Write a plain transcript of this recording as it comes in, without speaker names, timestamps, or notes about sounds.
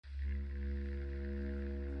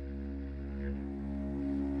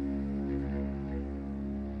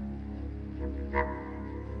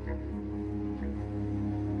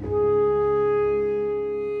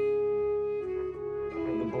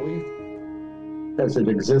as it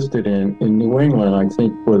existed in New England, I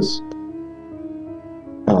think was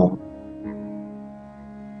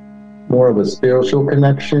more of a spiritual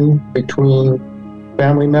connection between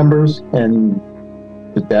family members and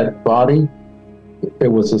the dead body. It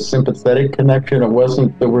was a sympathetic connection.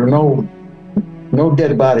 There were no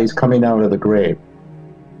dead bodies coming out of the grave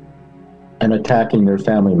and attacking their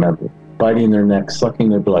family member, biting their necks, sucking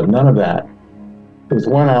their blood. None of that. There's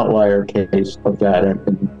one outlier case of that,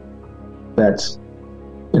 and that's,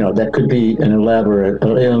 that could be an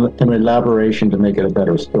elaboration to make it a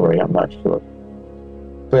better story. I'm not sure.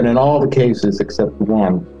 But in all the cases except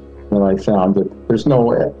one that I found, that there's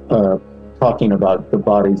no talking about the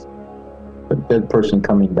bodies, the dead person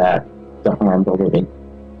coming back to harm the living.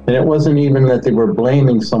 And it wasn't even that they were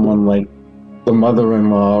blaming someone like the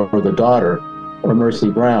mother-in-law or the daughter or Mercy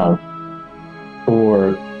Brown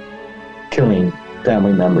for killing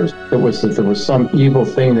family members. It was that there was some evil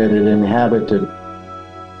thing that had inhabited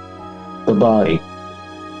the body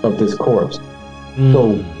of this corpse.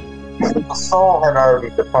 So the soul had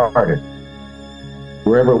already departed.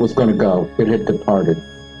 Wherever it was going to go, it had departed.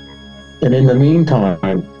 And in the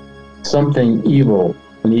meantime, something evil,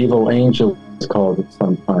 an evil angel is called it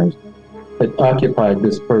sometimes, had occupied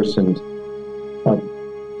this person's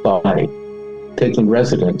body, taking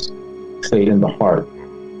residence, say, in the heart.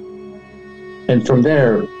 And from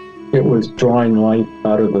there, it was drawing life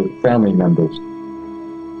out of the family members,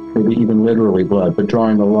 maybe even literally blood, but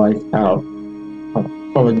drawing the life out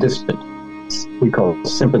from a distance, we call it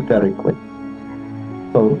sympathetically.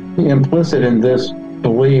 So the implicit in this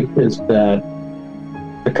belief is that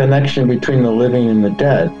the connection between the living and the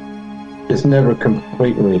dead is never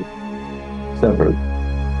completely severed.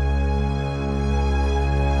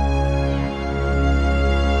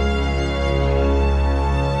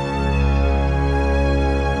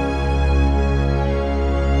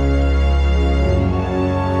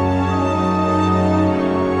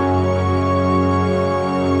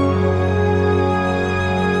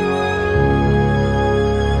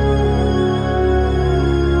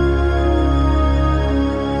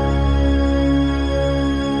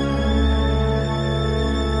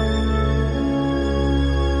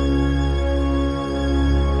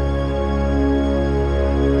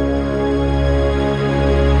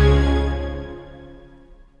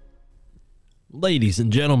 Ladies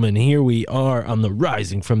and gentlemen, here we are on the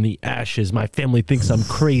Rising from the Ashes. My family thinks I'm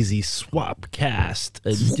crazy. Swapcast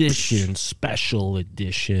edition, special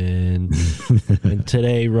edition. And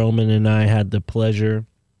today, Roman and I had the pleasure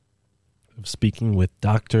of speaking with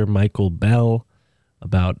Dr. Michael Bell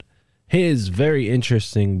about his very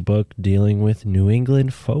interesting book dealing with New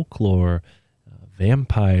England folklore,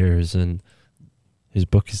 vampires, and his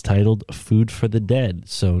book is titled Food for the Dead.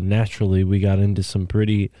 So naturally, we got into some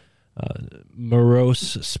pretty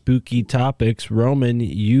morose, spooky topics. Roman,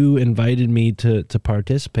 you invited me to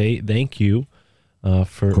participate. Thank you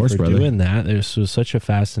for doing that. This was such a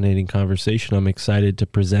fascinating conversation. I'm excited to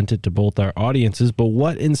present it to both our audiences. But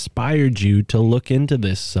what inspired you to look into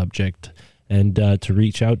this subject and to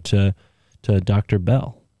reach out to Dr.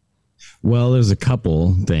 Bell? Well, there's a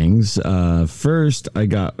couple things. First, I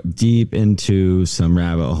got deep into some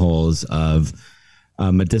rabbit holes of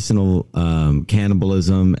medicinal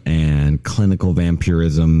cannibalism and clinical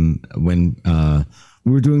vampirism when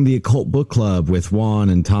we were doing the Occult Book Club with Juan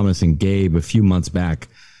and Thomas and Gabe a few months back.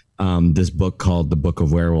 This book called The Book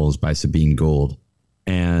of Werewolves by Sabine Gould.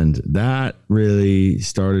 And that really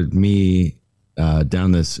started me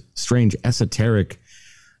down this strange esoteric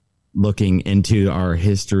looking into our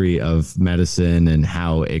history of medicine and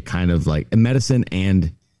how it kind of like medicine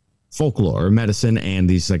and folklore, medicine and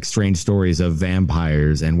these like strange stories of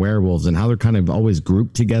vampires and werewolves and how they're kind of always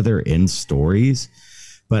grouped together in stories,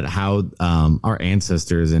 but how our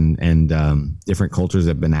ancestors and different cultures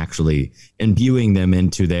have been actually imbuing them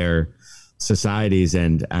into their societies.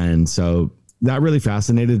 And so that really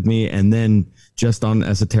fascinated me. And then just on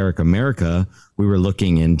Esoteric America, we were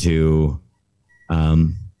looking into your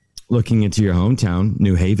hometown,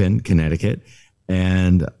 New Haven, Connecticut.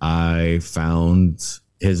 And I found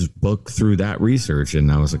his book through that research.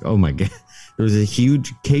 And I was like, oh my God, there was a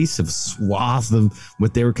huge case of swath of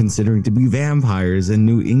what they were considering to be vampires in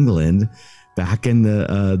New England back in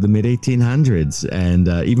the mid 1800s. And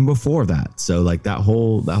even before that. So like that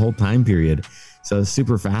whole time period. So it's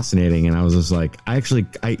super fascinating. And I was just like, I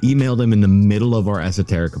emailed him in the middle of our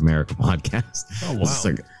Esoteric America podcast. Oh,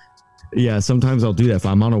 wow. Yeah, sometimes I'll do that. If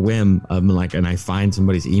I'm on a whim, and I find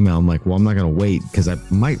somebody's email, I'm like, well, I'm not going to wait because I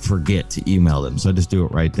might forget to email them. So I just do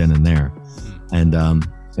it right then and there. And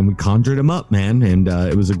we conjured him up, man. And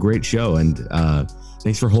it was a great show. And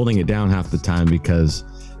thanks for holding it down half the time because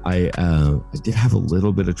I did have a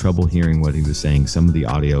little bit of trouble hearing what he was saying. Some of the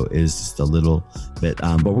audio is just a little bit,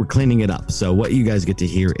 but we're cleaning it up. So what you guys get to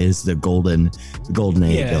hear is the golden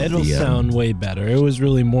egg. Yeah, it'll sound way better. It was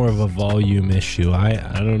really more of a volume issue. I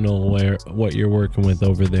don't know what you're working with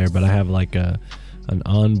over there, but I have like an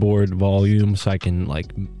onboard volume, so I can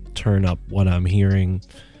like turn up what I'm hearing.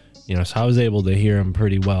 So I was able to hear him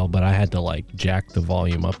pretty well, but I had to like jack the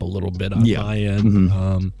volume up a little bit on my end.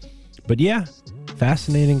 Mm-hmm. But yeah,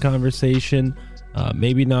 fascinating conversation.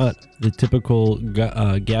 Maybe not the typical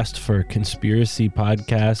guest for a conspiracy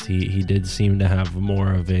podcast. He did seem to have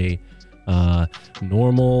more of a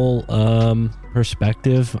normal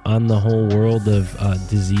perspective on the whole world of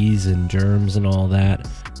disease and germs and all that.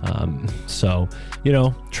 So,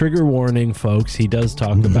 trigger warning, folks. He does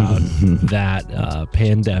talk about that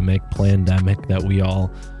plandemic that we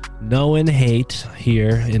all know and hate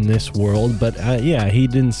here in this world. But he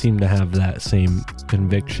didn't seem to have that same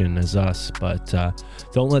conviction as us. But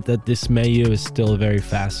don't let that dismay you. It's still a very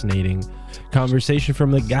fascinating conversation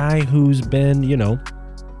from the guy who's been,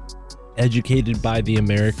 educated by the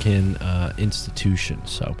American institution.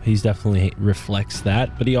 So he's definitely reflects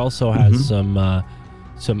that. But he also has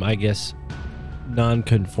some, I guess,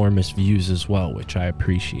 nonconformist views as well, which I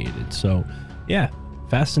appreciated. So yeah,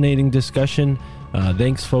 fascinating discussion.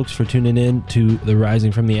 Thanks, folks, for tuning in to the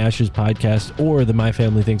Rising from the Ashes podcast or the My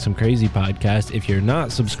Family Thinks I'm Crazy podcast. If you're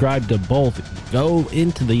not subscribed to both, go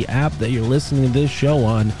into the app that you're listening to this show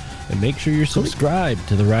on and make sure you're subscribed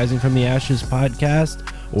to the Rising from the Ashes podcast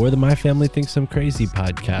or the My Family Thinks I'm Crazy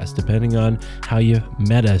podcast, depending on how you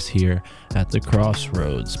met us here at the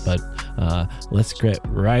crossroads. But let's get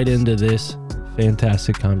right into this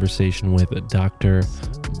fantastic conversation with Dr.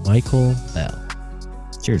 Michael Bell.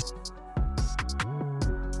 Cheers.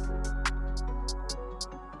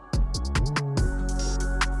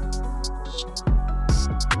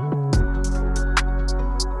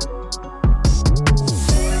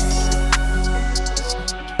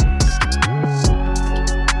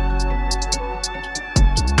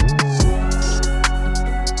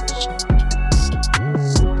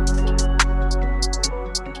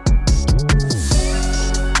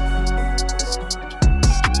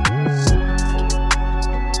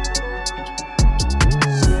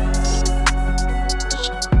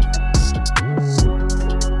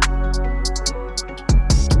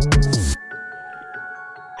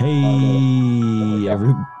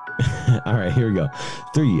 All right, here we go.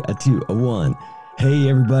 3, 2, 1. Hey,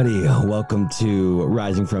 everybody. Welcome to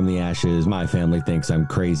Rising from the Ashes. My Family Thinks I'm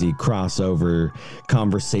Crazy crossover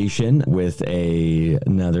conversation with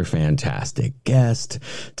another fantastic guest.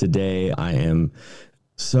 Today, I am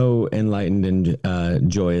so enlightened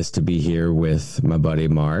and joyous to be here with my buddy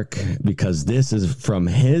Mark, because this is from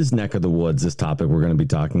his neck of the woods, this topic we're going to be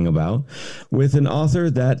talking about, with an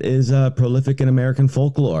author that is prolific in American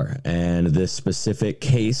folklore. And this specific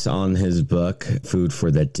case on his book, Food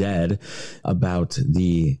for the Dead, about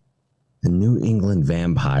the New England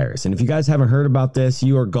vampires. And if you guys haven't heard about this,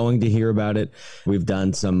 you are going to hear about it. We've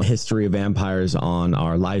done some history of vampires on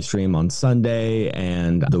our live stream on Sunday,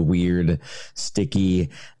 and the weird,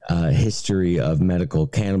 sticky history of medical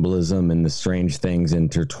cannibalism and the strange things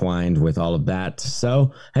intertwined with all of that.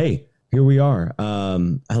 So, hey, here we are.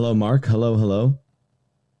 Hello, Mark. Hello.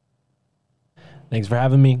 Thanks for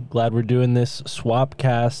having me. Glad we're doing this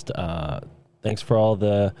Swapcast. Thanks for all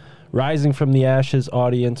the Rising from the Ashes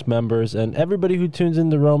audience members and everybody who tunes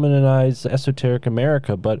into Roman and I's Esoteric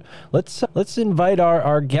America. But let's invite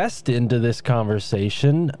our guest into this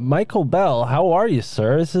conversation. Michael Bell, how are you,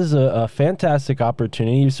 sir? This is a fantastic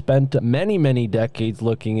opportunity. You've spent many decades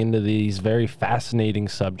looking into these very fascinating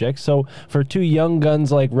subjects. So for two young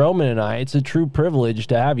guns like Roman and I, it's a true privilege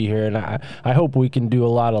to have you here. And I hope we can do a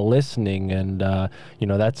lot of listening. And,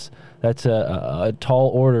 that's a tall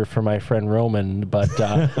order for my friend Roman, but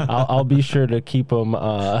I'll be sure to keep him,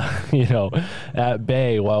 at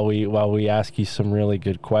bay while we ask you some really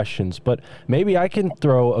good questions. But maybe I can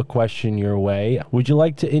throw a question your way. Would you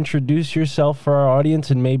like to introduce yourself for our audience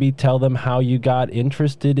and maybe tell them how you got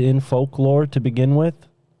interested in folklore to begin with?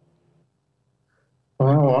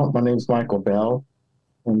 Well, my name's Michael Bell,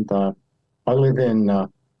 and I live in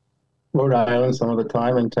Rhode Island some of the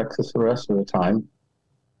time and Texas the rest of the time.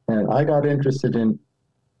 And I got interested in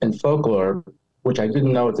folklore, which I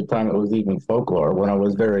didn't know at the time it was even folklore, when I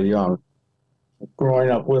was very young. Growing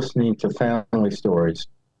up listening to family stories.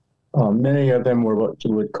 Many of them were what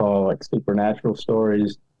you would call like supernatural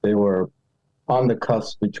stories. They were on the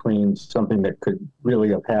cusp between something that could really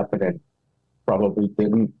have happened and probably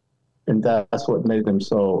didn't. And that's what made them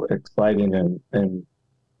so exciting and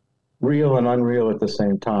real and unreal at the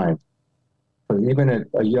same time. But even at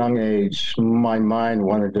a young age, my mind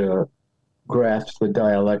wanted to grasp the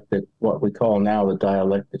dialectic, what we call now the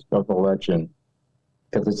dialectic of the legend,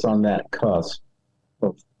 because it's on that cusp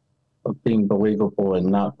of being believable and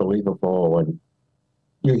not believable. And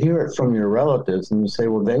you hear it from your relatives, and you say,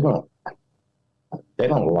 well, they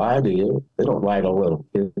don't lie to you. They don't lie to little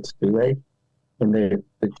kids, do they? And they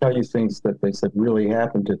tell you things that they said really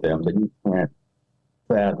happened to them that you can't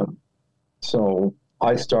fathom. So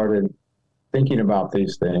I started thinking about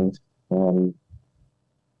these things, and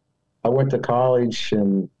I went to college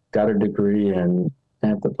and got a degree in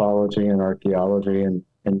anthropology and archaeology, and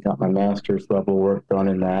got my master's level work done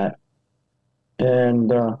in that.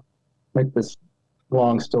 And make this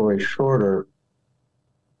long story shorter,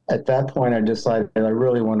 at that point I decided I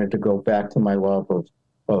really wanted to go back to my love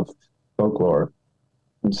of folklore.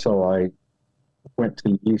 And so I went to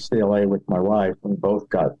UCLA with my wife, and both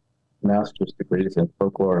got master's degrees in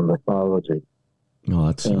folklore and mythology. Oh,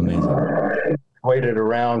 that's amazing. Waited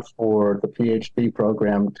around for the PhD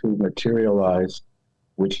program to materialize,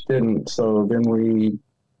 which didn't. So then we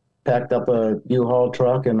packed up a U-Haul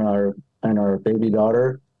truck and our baby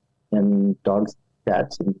daughter and dogs,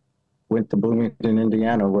 cats, and went to Bloomington,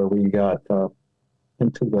 Indiana, where we got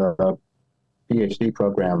into the PhD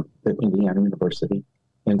program at Indiana University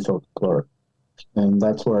in folklore. And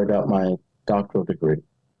that's where I got my doctoral degree.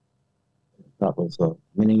 That was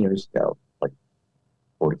many years ago, like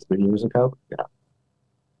 43 years ago. Yeah.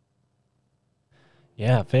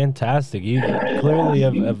 Yeah, fantastic. You clearly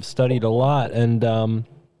have studied a lot. And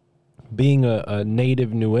being a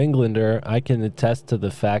native New Englander, I can attest to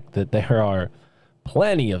the fact that there are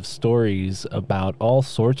plenty of stories about all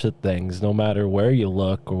sorts of things, no matter where you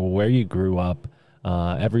look or where you grew up.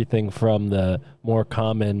 Everything from the more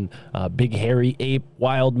common big hairy ape,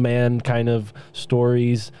 wild man kind of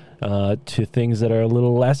stories to things that are a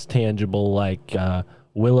little less tangible, like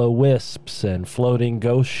will-o-wisps and floating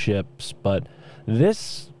ghost ships. But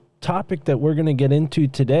this topic that we're going to get into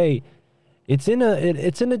today, it's in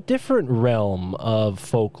a different realm of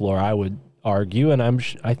folklore, I would argue, and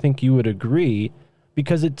I think you would agree,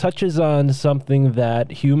 because it touches on something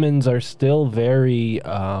that humans are still very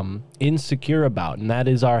insecure about, and that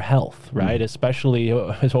is our health, right? Mm-hmm. Especially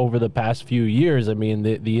over the past few years. I mean,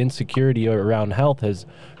 the insecurity around health has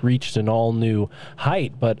reached an all new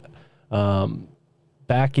height. But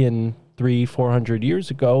back in 300-400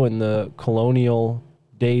 years ago, in the colonial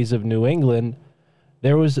days of New England,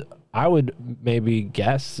 there was, I would maybe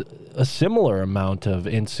guess, a similar amount of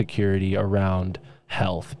insecurity around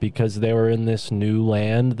health, because they were in this new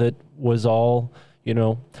land that was all,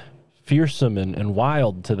 fearsome and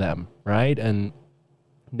wild to them, right? And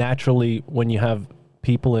naturally, when you have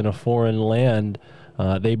people in a foreign land,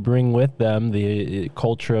 they bring with them the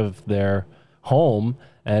culture of their home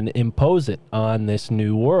and impose it on this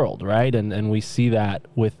new world, right? And we see that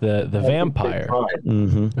with the vampire.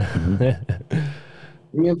 Mm-hmm. Mm-hmm.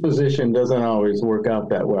 The imposition doesn't always work out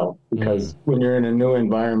that well, because when you're in a new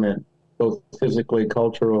environment, both physically,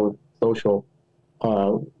 cultural, social,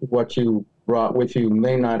 what you brought with you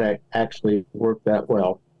may not actually work that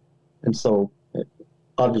well. And so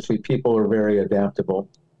obviously people are very adaptable,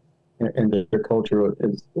 and their culture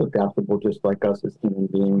is adaptable just like us as human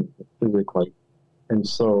beings physically. And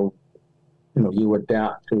so, you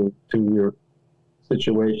adapt to your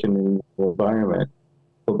situation and your environment.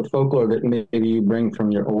 So the folklore that maybe you bring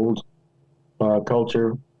from your old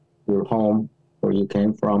culture, your home, where you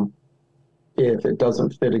came from, if it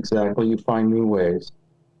doesn't fit exactly, you find new ways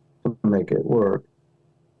to make it work.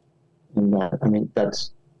 And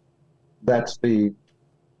that's the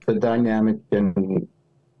dynamic and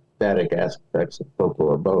static aspects of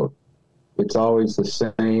folklore both. It's always the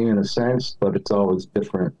same in a sense, but it's always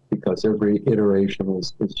different because every iteration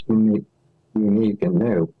is unique and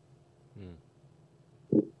new.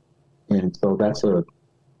 And so that's a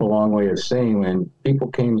long way of saying when people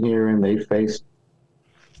came here and they faced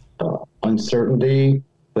uncertainty,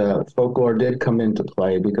 the folklore did come into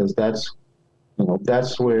play, because that's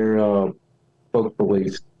where folk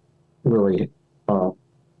beliefs really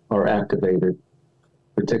are activated,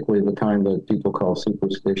 particularly the kind that people call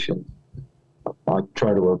superstition. I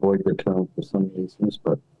try to avoid the term for some reasons,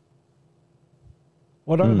 but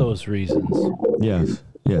what are those reasons?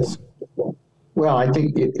 Yes. Well, I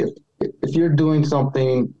think if you're doing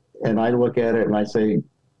something and I look at it and I say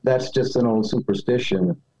that's just an old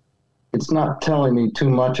superstition, it's not telling me too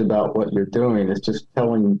much about what you're doing. It's just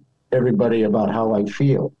telling everybody about how I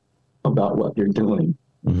feel about what you're doing,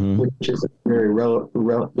 which isn't very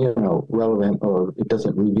relevant, or it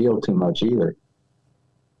doesn't reveal too much either.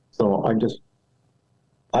 So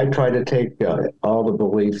I try to take all the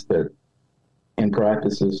beliefs that and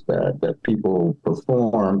practices that people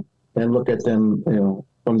perform, and look at them,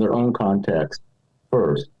 from their own context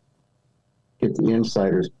first. Get the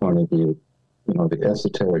insider's point of view, the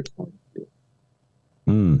esoteric point of view.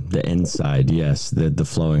 The inside, yes, the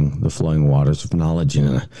flowing waters of knowledge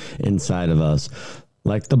inside of us,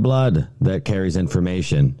 like the blood that carries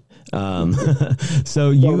information.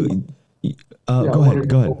 So you, go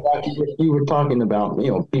ahead. You were talking about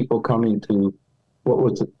people coming to what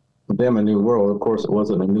was to them a new world. Of course, it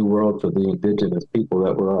wasn't a new world for the indigenous people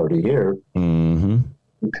that were already here. Mm-hmm.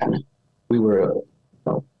 We were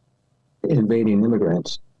invading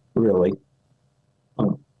immigrants, really,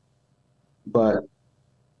 but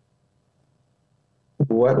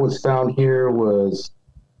what was found here was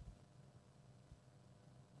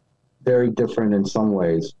very different in some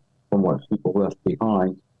ways from what people left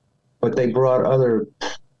behind. But they brought other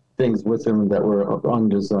things with them that were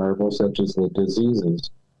undesirable, such as the diseases,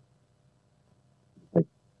 like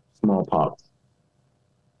smallpox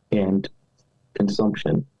and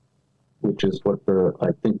consumption, which is what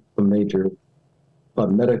I think the major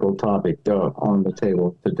medical topic on the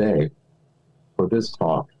table today for this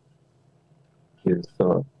talk is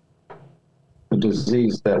a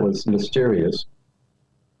disease that was mysterious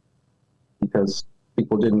because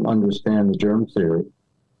people didn't understand the germ theory,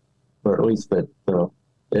 or at least that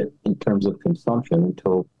in terms of consumption,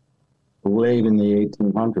 until late in the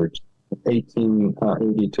 1800s.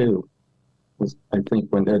 1882 was, I think,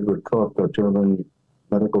 when Edward Koch, a German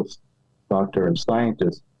medical doctor and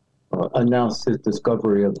scientist, announced his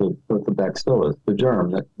discovery of the bacillus, the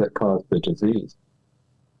germ that caused the disease.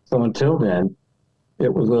 So until then,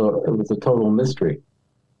 it was a total mystery.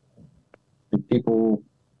 And people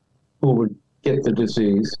who would get the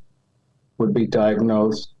disease would be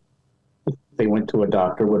diagnosed. If they went to a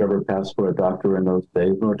doctor, whatever passed for a doctor in those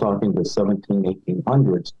days. We're talking the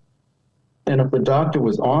 1800s. And if the doctor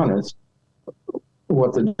was honest,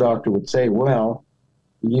 what the doctor would say, well,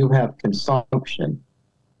 you have consumption,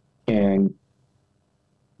 and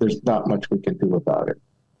there's not much we can do about it.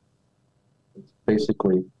 It's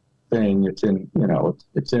basically saying it's in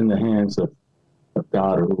the hands of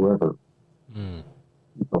God or whoever. Mm.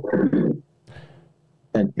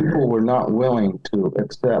 And people were not willing to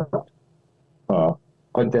accept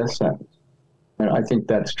a death sentence. And I think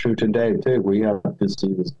that's true today, too. We have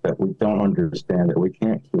diseases that we don't understand, that we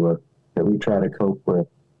can't cure, that we try to cope with.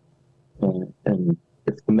 And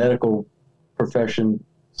if the medical profession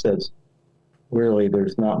says, really,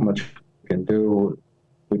 there's not much we can do,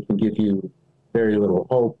 we can give you very little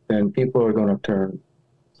hope, then people are going to turn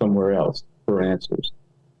somewhere else for answers.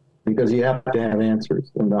 Because you have to have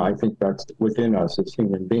answers. And I think that's within us as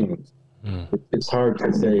human beings. Mm. It's hard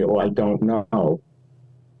to say, I don't know.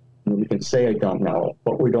 And we can say I don't know,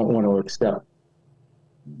 but we don't want to accept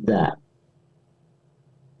that.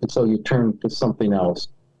 And so you turn to something else.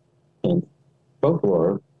 And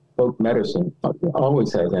folklore, folk medicine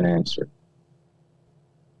always has an answer.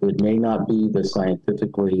 It may not be the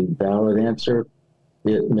scientifically valid answer.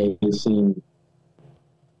 It may seem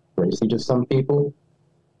crazy to some people,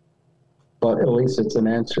 but at least it's an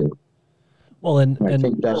answer. Well, and I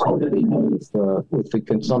think that's what it is with the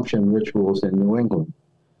consumption rituals in New England.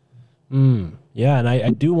 Yeah, and I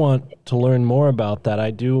do want to learn more about that.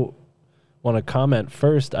 I do want to comment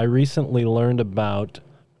first. I recently learned about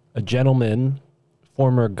a gentleman,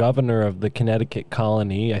 former governor of the Connecticut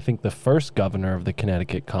colony, I think the first governor of the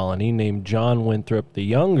Connecticut colony, named John Winthrop the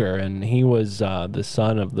Younger, and he was the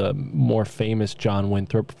son of the more famous John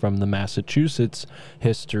Winthrop from the Massachusetts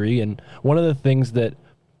history. And one of the things that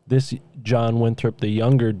this John Winthrop the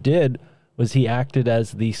Younger did was he acted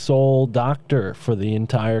as the sole doctor for the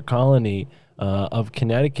entire colony of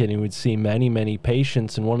Connecticut. He would see many, many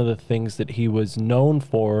patients, and one of the things that he was known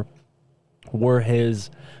for were his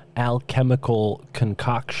alchemical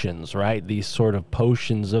concoctions, right? These sort of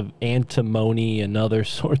potions of antimony and other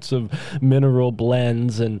sorts of mineral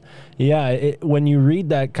blends. And yeah, when you read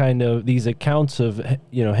that kind of these accounts of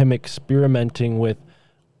him experimenting with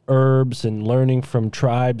herbs and learning from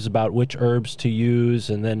tribes about which herbs to use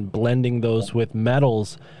and then blending those with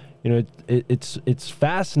metals, it's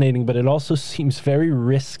fascinating, but it also seems very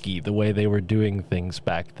risky the way they were doing things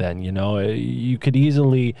back then. You could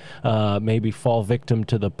easily maybe fall victim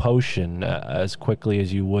to the potion as quickly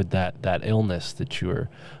as you would that illness that you were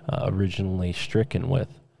originally stricken with.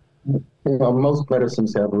 Well, most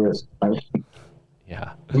medicines have risk.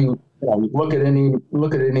 Yeah. You look at any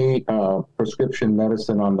prescription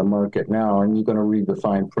medicine on the market now, and you're going to read the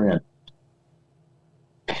fine print.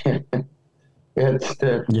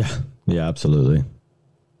 Yeah, absolutely.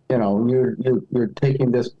 You're taking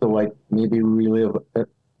this to maybe relive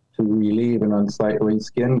to to relieve an unsightly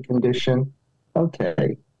skin condition.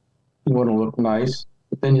 Okay, you want to look nice,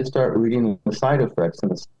 but then you start reading the side effects,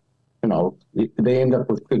 and it's, they end up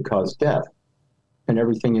with could cause death and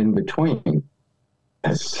everything in between.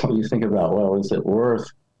 And so you think about, well, is it worth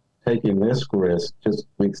taking this risk just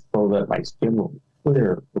so that my skin will be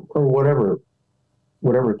clear, or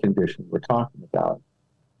whatever condition we're talking about?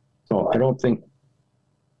 So I don't think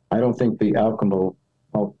the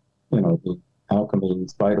alchemy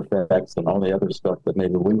side effects and all the other stuff that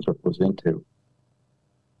maybe Winthrop was into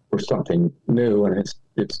were something new, and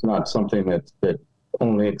it's not something that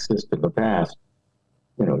only exists in the past.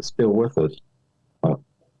 It's still with us.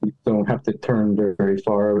 We don't have to turn very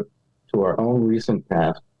far to our own recent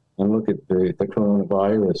past and look at the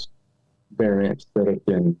coronavirus variants that have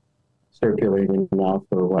been circulating now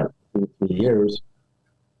for 2 or 3 years.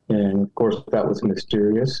 And of course, that was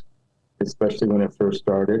mysterious, especially when it first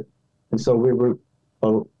started. And so we were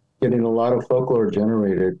getting a lot of folklore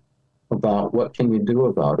generated about what can you do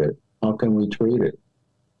about it? How can we treat it?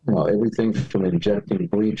 Everything from injecting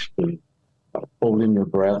bleach to holding your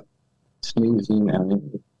breath, sneezing,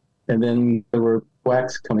 and then there were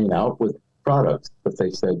quacks coming out with products that they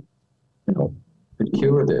said, could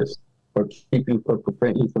cure this or keep you or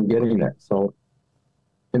prevent you from getting it. So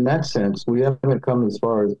in that sense, we haven't come as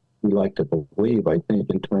far as we like to believe, I think,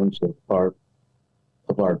 in terms of our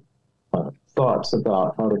thoughts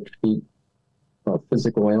about how to treat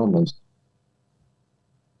physical ailments.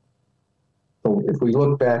 So if we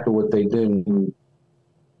look back at what they did in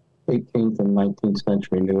 18th and 19th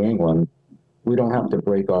century New England, we don't have to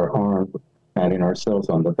break our arm patting ourselves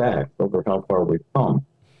on the back over how far we've come.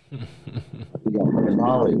 We got more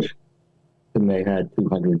knowledge than they had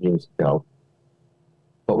 200 years ago,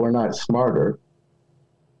 but we're not smarter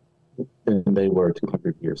than they were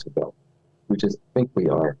 200 years ago. We just think we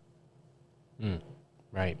are.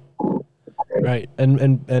 Right. Right.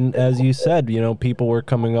 And as you said, people were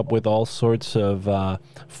coming up with all sorts of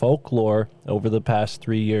folklore over the past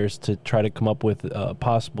 3 years to try to come up with a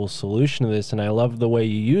possible solution to this. And I love the way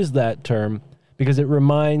you use that term, because it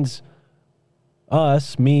reminds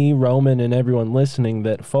us, me, Roman, and everyone listening,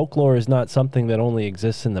 that folklore is not something that only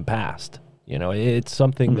exists in the past. It's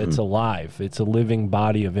something that's alive. It's a living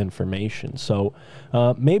body of information. So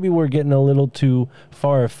maybe we're getting a little too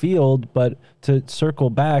far afield, but to circle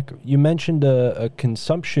back, you mentioned a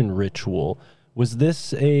consumption ritual. Was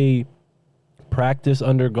this a practice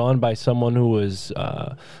undergone by someone who was,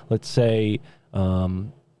 let's say,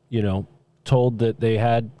 told that they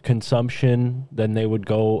had consumption, then they would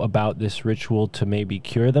go about this ritual to maybe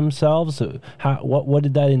cure themselves? What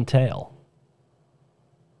did that entail?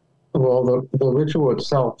 Well, the ritual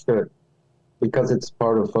itself, because it's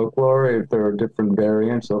part of folklore, there are different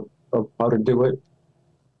variants of how to do it.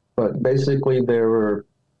 But basically, there were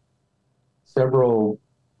several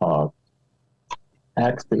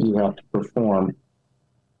acts that you have to perform,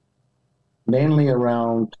 mainly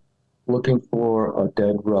around looking for a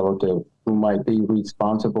dead relative who might be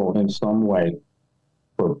responsible in some way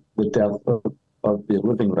for the death of the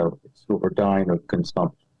living relatives who were dying of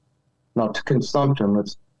consumption. Now, to consumption,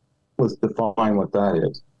 let's define what that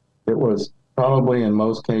is. It was probably in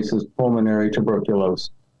most cases pulmonary tuberculosis.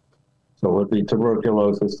 So it would be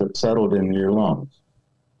tuberculosis that settled in your lungs.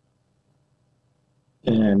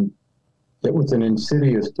 And it was an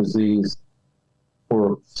insidious disease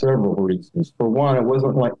for several reasons. For one, it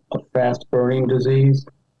wasn't like a fast-burning disease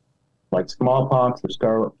like smallpox or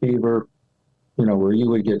scarlet fever, where you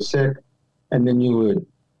would get sick and then you would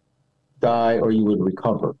die or you would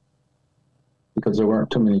recover, because there weren't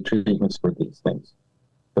too many treatments for these things.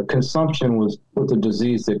 But consumption was a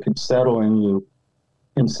disease that could settle in you,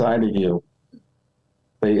 inside of you,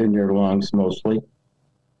 in your lungs mostly.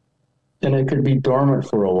 And it could be dormant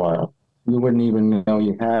for a while. You wouldn't even know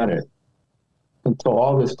you had it. Until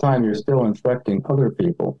all this time, you're still infecting other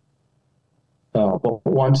people. But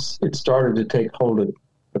once it started to take hold of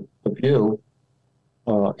you,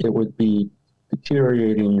 it would be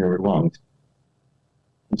deteriorating your lungs.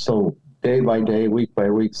 And so day by day, week by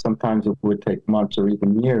week, sometimes it would take months or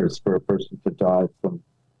even years for a person to die from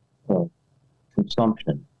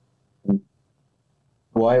consumption. And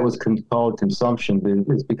why it was called consumption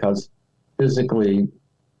is because physically,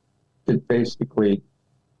 it basically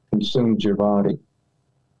consumed your body.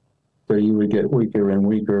 So you would get weaker and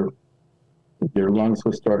weaker. Your lungs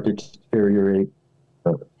would start to deteriorate,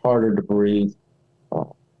 harder to breathe.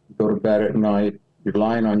 Go to bed at night, you're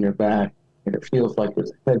lying on your back, and it feels like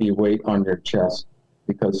there's a heavy weight on your chest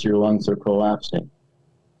because your lungs are collapsing.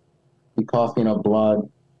 You're coughing up blood,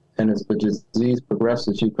 and as the disease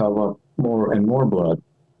progresses, you cough up more and more blood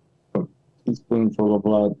teaspoonful of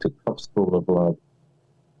blood to cups full of blood.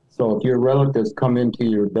 So if your relatives come into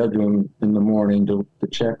your bedroom in the morning to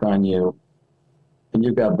check on you, and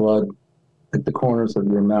you've got blood at the corners of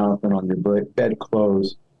your mouth and on your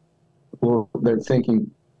bedclothes, well, they're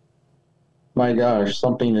thinking, my gosh,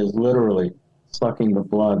 something is literally sucking the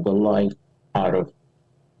blood, the life out of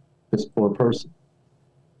this poor person.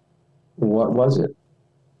 What was it?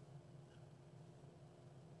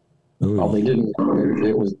 Ooh. Well, they didn't.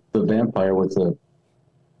 It was the vampire was a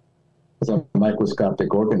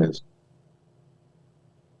microscopic organism.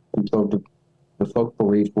 And so the folk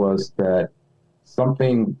belief was that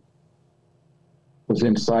something was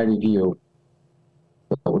inside of you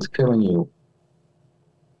that was killing you.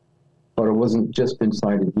 But it wasn't just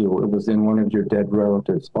inside of you. It was in one of your dead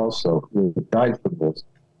relatives also who died from this.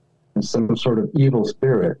 And some sort of evil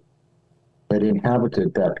spirit that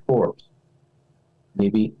inhabited that corpse.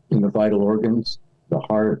 Maybe in the vital organs, the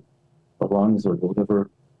heart, the lungs, or the liver.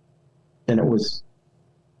 And it was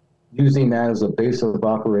using that as a base of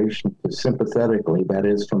operation to sympathetically, that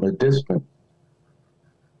is, from a distance,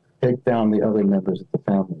 take down the other members of the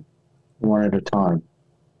family, one at a time.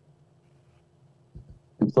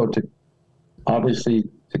 And so obviously,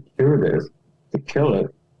 to cure this, to kill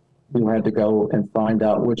it, you had to go and find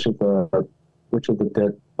out which of the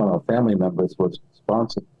dead family members was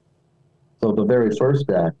responsible. So the very first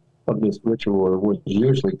act of this ritual was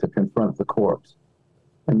usually to confront the corpse.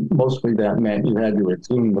 And mostly that meant you had to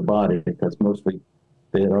exhume the body because mostly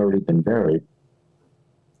they had already been buried.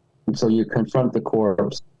 And so you confront the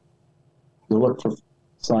corpse, you look for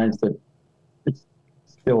signs that it's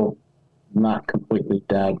still not completely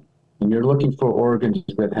dead, and you're looking for organs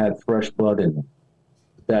that had fresh blood in them.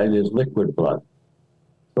 That is liquid blood.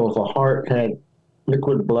 So if a heart had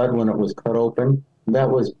liquid blood when it was cut open, that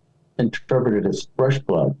was interpreted as fresh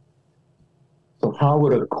blood. So how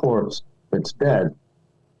would a corpse that's dead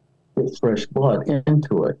get fresh blood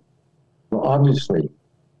into it? Well, obviously,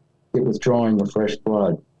 it was drawing the fresh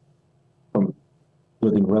blood from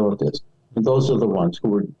living relatives. And those are the ones who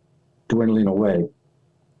were dwindling away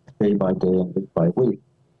day by day and week by week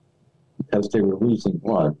because they were losing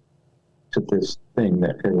blood to this thing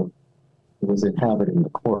that was inhabiting the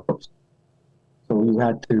corpse. So you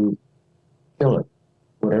had to kill it,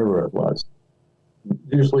 whatever it was.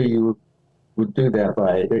 Usually you would do that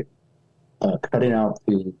by cutting out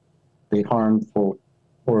the harmful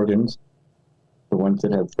organs, the ones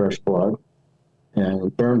that have fresh blood,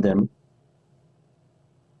 and burn them.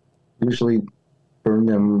 Usually burn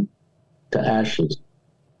them to ashes,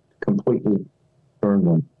 completely burn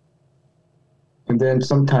them. And then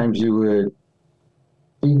sometimes you would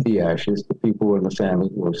feed the ashes to people in the family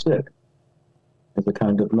who were sick as a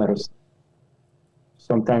kind of medicine.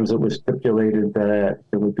 Sometimes it was stipulated that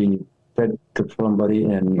it would be fed to somebody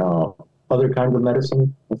in other kinds of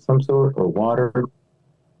medicine of some sort, or water.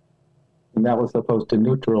 And that was supposed to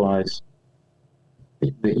neutralize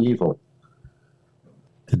the evil.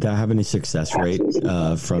 Did that have any success rate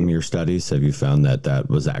from your studies? Have you found that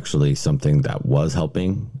was actually something that was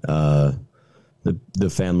helping the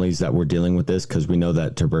families that were dealing with this? Because we know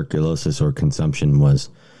that tuberculosis or consumption was...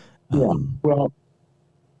 well,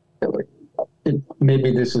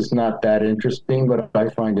 maybe this is not that interesting, but I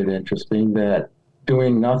find it interesting that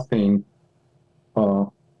doing nothing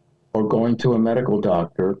or going to a medical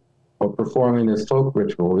doctor or performing this folk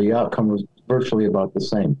ritual, the outcome was virtually about the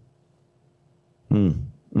same.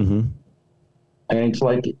 Mm-hmm. And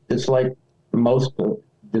it's like most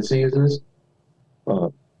diseases.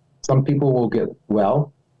 Some people will get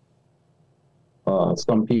well.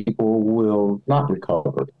 Some people will not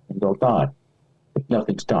recover and they'll die if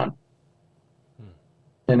nothing's done.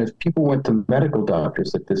 And if people went to medical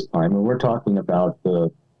doctors at this time, and we're talking about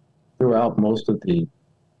throughout most of the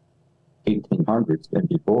 1800s and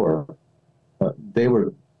before, they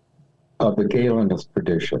were of the Galenist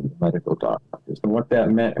tradition, medical doctors. And what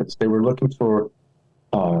that meant is they were looking for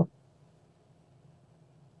the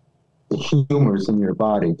humors in your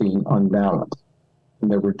body being unbalanced.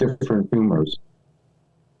 And there were different humors.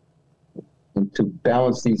 And to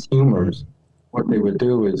balance these humors, what they would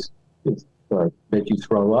do is make you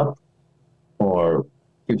throw up or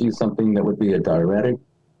give you something that would be a diuretic.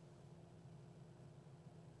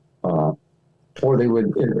 Or they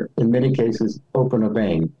would, in many cases, open a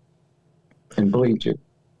vein and bleed you.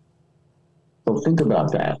 So think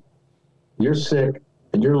about that. You're sick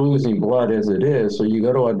and you're losing blood as it is, so you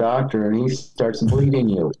go to a doctor and he starts bleeding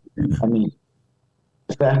you. I mean,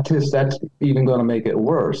 the fact is that's even going to make it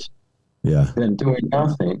worse than doing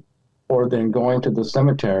nothing, or than going to the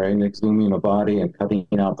cemetery and exhuming a body and cutting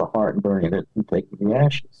out the heart and burning it and taking the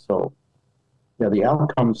ashes. So, the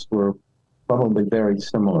outcomes were probably very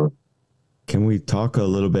similar. Can we talk a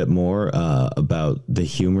little bit more about the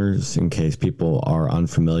humors in case people are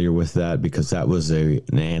unfamiliar with that? Because that was an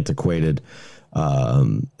antiquated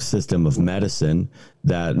system of medicine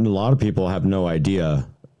that a lot of people have no idea.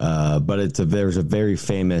 But there's a very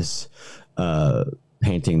famous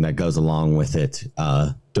painting that goes along with it,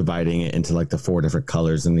 dividing it into like the 4 different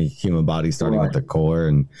colors in the human body, starting with the core.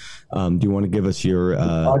 And do you want to give us your?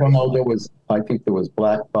 I don't know. I think there was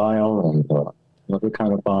black bile and another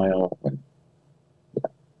kind of bile. And,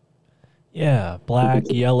 yeah, black,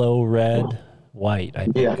 yellow, red, white. I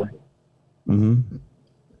think. Yeah. Mm-hmm.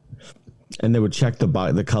 And they would check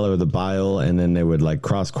the color of the bile, and then they would like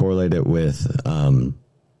cross correlate it with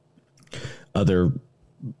other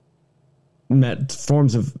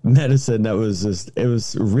forms of medicine. That was it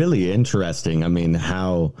was really interesting. I mean,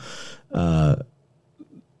 how the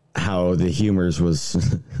humors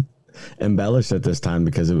was embellished at this time,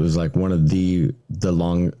 because it was like one of the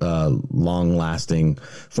long lasting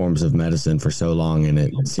forms of medicine for so long, and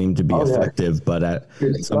it seemed to be effective. Yeah. But at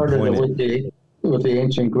some point, with the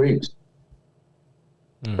ancient Greeks.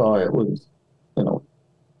 So it was, a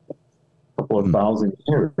couple of thousand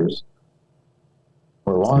years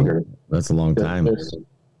or longer. That's a long time. This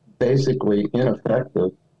basically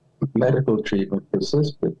ineffective medical treatment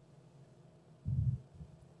persisted.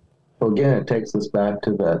 So again, it takes us back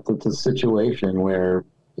to that. It's a situation where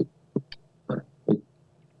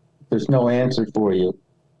there's no answer for you,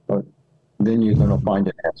 but then you're going to find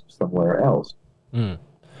an answer somewhere else. Mm.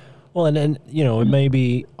 Well, and it may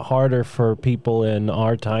be harder for people in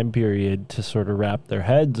our time period to sort of wrap their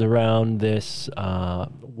heads around this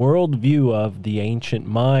worldview of the ancient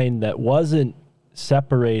mind that wasn't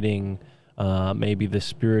separating maybe the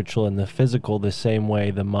spiritual and the physical the same way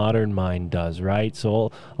the modern mind does, right?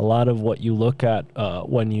 So a lot of what you look at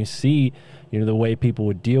when you see, the way people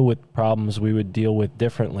would deal with problems we would deal with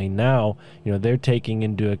differently now, they're taking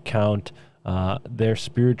into account their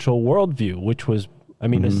spiritual worldview, which was,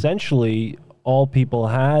 essentially all people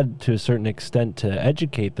had to a certain extent to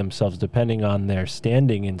educate themselves depending on their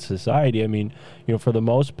standing in society. For the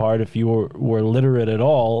most part, if you were literate at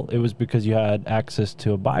all, it was because you had access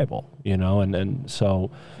to a Bible, and so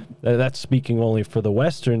that's speaking only for the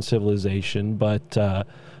Western civilization. But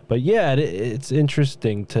yeah, it's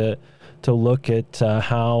interesting to look at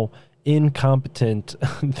how incompetent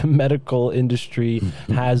the medical industry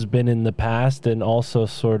has been in the past, and also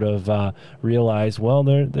sort of realize, well,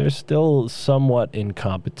 they're still somewhat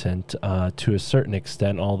incompetent to a certain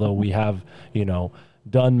extent, although we have,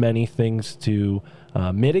 done many things to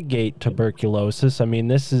mitigate tuberculosis.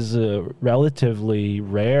 This is a relatively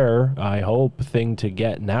rare, I hope, thing to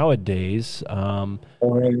get nowadays. How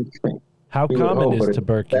common is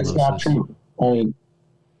tuberculosis? That's not true.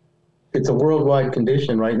 It's a worldwide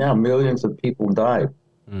condition right now. Millions of people die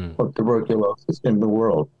of tuberculosis in the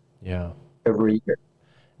world. Yeah. Every year.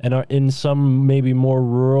 And are in some maybe more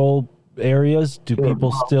rural areas, do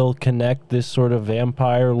people still connect this sort of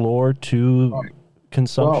vampire lore to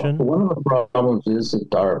consumption? Well, one of the problems is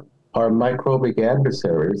that our microbic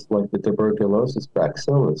adversaries, like the tuberculosis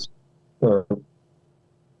bacillus,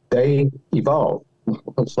 they evolve.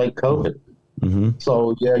 It's like COVID. Mm-hmm.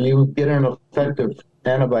 So, you get an effective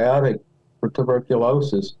antibiotic for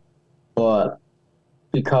tuberculosis, but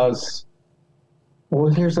because,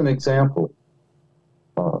 here's an example.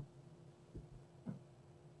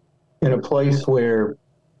 In a place where,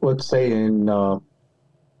 let's say in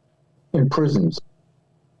prisons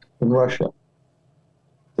in Russia,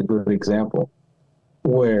 it's a good example,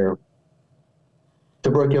 where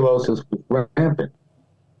tuberculosis was rampant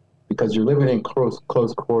because you're living in close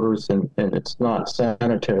quarters and it's not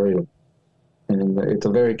sanitary. And it's a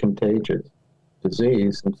very contagious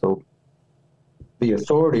disease. And so the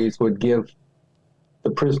authorities would give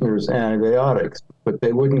the prisoners antibiotics, but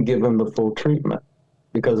they wouldn't give them the full treatment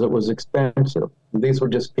because it was expensive. These were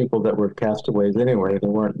just people that were castaways anyway. They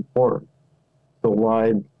weren't important. So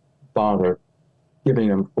why bother giving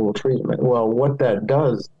them full treatment? Well, what that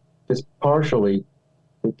does is partially,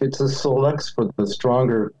 it selects for the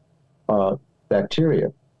stronger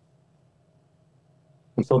bacteria.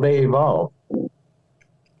 And so they evolve.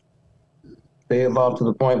 They evolve to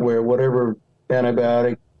the point where whatever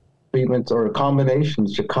antibiotic treatments or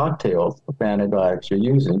combinations or cocktails of antibiotics you're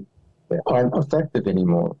using aren't effective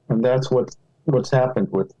anymore. And that's what's happened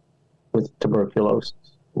with tuberculosis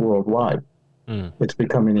worldwide. It's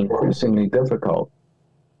becoming increasingly difficult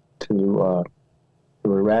to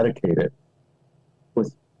eradicate it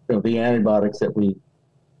with the antibiotics that we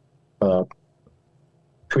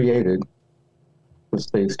created.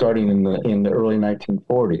 Starting in the early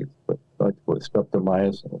 1940s, with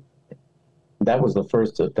streptomycin That was the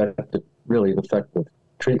first really effective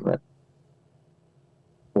treatment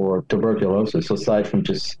for tuberculosis, aside from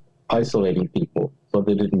just isolating people so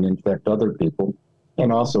they didn't infect other people,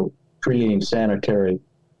 and also creating a sanitary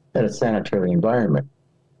environment.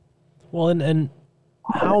 Well, and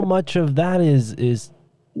how much of that is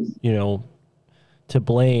to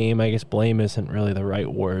blame? I guess blame isn't really the right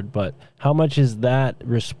word, but how much is that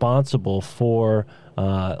responsible for,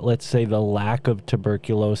 let's say, the lack of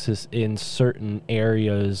tuberculosis in certain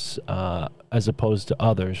areas as opposed to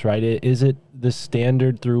others, right? Is it the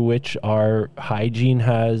standard through which our hygiene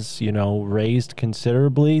has, raised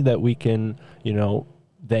considerably that we can,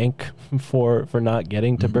 thank for not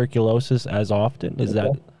getting tuberculosis as often? Is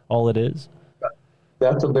that all it is?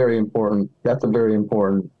 That's a very important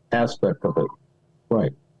aspect of it.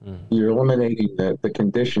 Right. You're eliminating the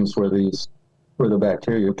conditions where the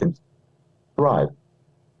bacteria can thrive.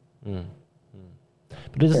 But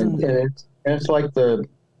it's like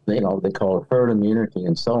they call it herd immunity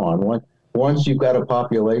and so on. Once you've got a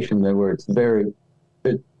population where it's very,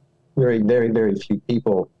 very, very few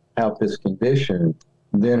people have this condition,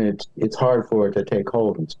 then it's hard for it to take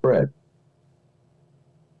hold and spread.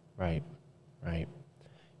 Right.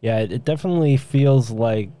 Yeah, it definitely feels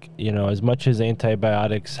like, as much as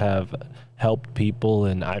antibiotics have helped people,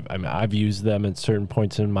 and I've used them at certain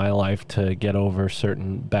points in my life to get over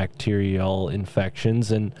certain bacterial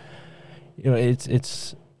infections, and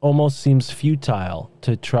it's almost seems futile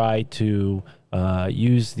to try to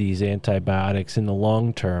use these antibiotics in the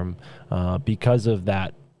long term because of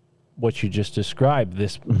that. What you just described,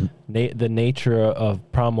 this the nature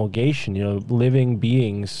of promulgation. Living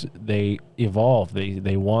beings, they evolve,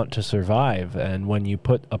 they want to survive, and when you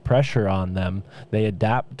put a pressure on them, they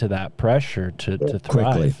adapt to that pressure to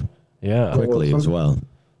thrive. Quickly as well.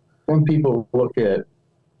 When people look at,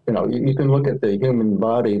 you can look at the human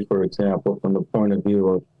body, for example, from the point of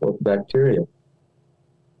view of bacteria.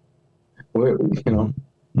 We're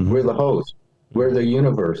the host, we're the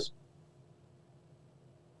universe.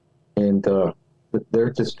 And they're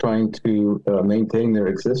just trying to maintain their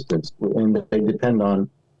existence, and they depend on,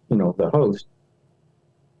 the host.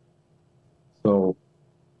 So,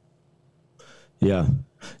 yeah,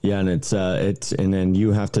 and it's and then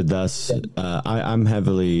you have to thus. I'm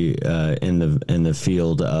heavily in the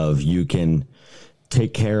field of you can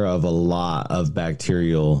take care of a lot of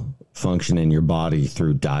bacterial function in your body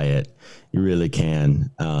through diet. You really can.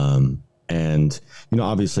 And,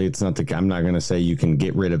 obviously it's not I'm not going to say you can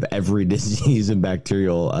get rid of every disease and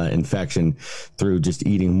bacterial infection through just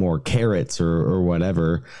eating more carrots or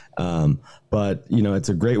whatever. But, it's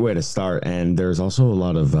a great way to start. And there's also a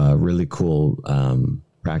lot of really cool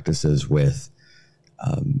practices with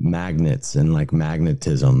magnets and like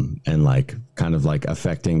magnetism and like kind of like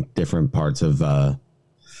affecting different parts of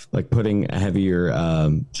like putting a heavier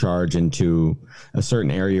charge into a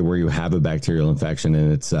certain area where you have a bacterial infection.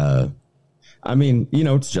 And it's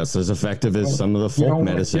it's just as effective as some of the folk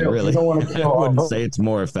medicine, really. I wouldn't say it's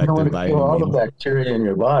more effective by any means. All the bacteria in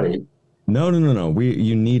your body. No.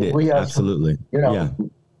 You need it. Absolutely.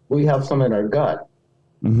 We have some in our gut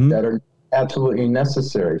that are absolutely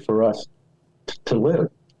necessary for us to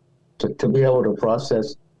live, to be able to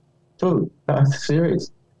process food.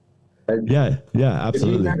 Serious. Yeah,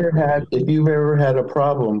 absolutely. If you've ever had a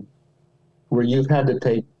problem where you've had to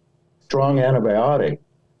take strong antibiotic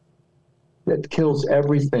that kills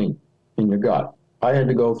everything in your gut. I had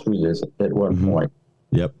to go through this at one point.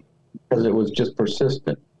 Yep. Because it was just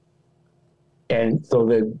persistent. And so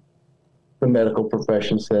the medical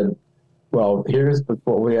profession said, well, here's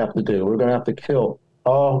what we have to do. We're going to have to kill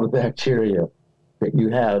all the bacteria that you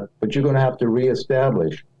have, but you're going to have to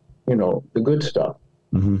reestablish, the good stuff.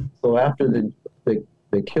 So after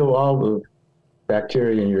they kill all the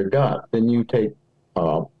bacteria in your gut, then you take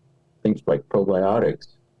things like probiotics,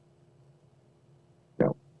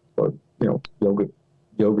 or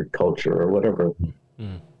yogurt culture or whatever.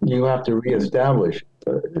 You have to reestablish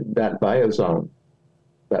that biozone,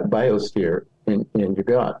 that biosphere in your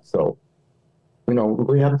gut. So,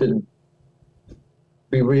 we have to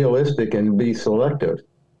be realistic and be selective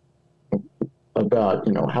about,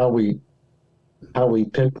 how we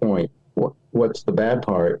pinpoint what's the bad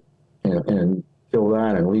part and kill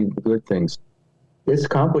that and leave the good things. It's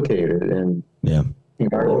complicated, and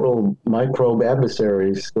our little microbe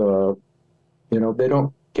adversaries, they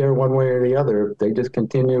don't care one way or the other. They just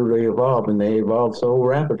continue to evolve, and they evolve so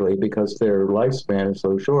rapidly because their lifespan is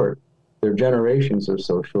so short. Their generations are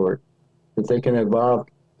so short that they can evolve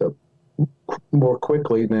more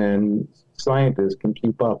quickly than scientists can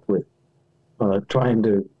keep up with trying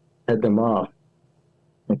to head them off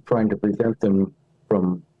and trying to prevent them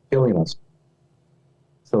from killing us.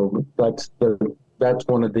 So that's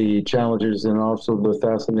one of the challenges, and also the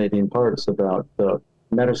fascinating parts about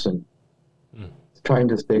medicine. It's trying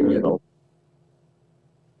to stay,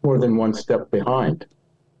 more than one step behind,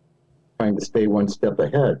 trying to stay one step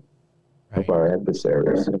ahead of our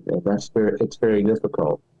adversaries. And it's very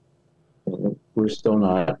difficult. We're still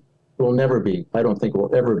not, we'll never be, I don't think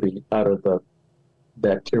we'll ever be out of the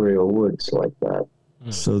bacterial woods like that.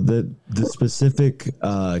 So the specific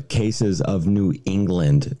cases of New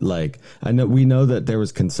England, like we know that there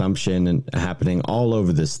was consumption happening all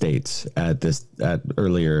over the states at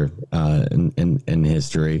earlier in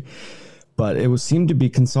history, but it seemed to be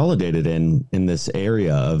consolidated in this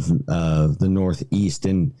area of the Northeast.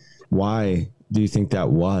 And why do you think that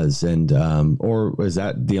was? And or was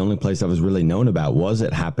that the only place that was really known about? Was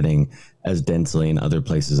it happening as densely in other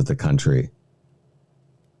places of the country?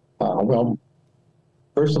 Well,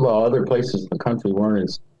 first of all, other places in the country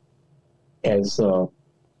weren't as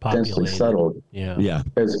densely settled as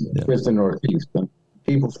the Northeast. And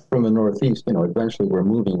people from the Northeast, eventually were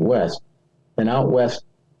moving west. And out west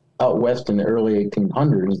in the early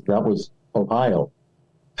 1800s, that was Ohio.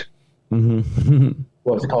 Mm-hmm.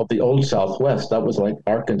 What's called the Old Southwest. That was like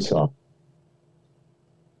Arkansas.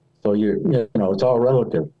 So it's all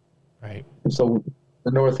relative. Right. And so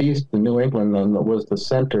the Northeast, the New England, was the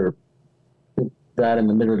center. That in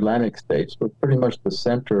the Mid-Atlantic states was pretty much the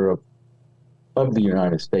center of the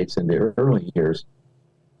United States in the early years.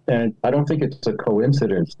 And I don't think it's a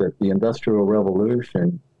coincidence that the Industrial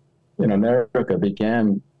Revolution in America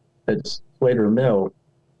began at Slater Mill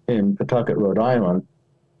in Pawtucket, Rhode Island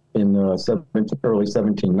in the early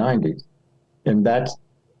 1790s. And that's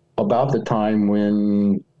about the time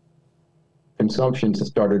when consumption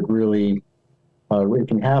started really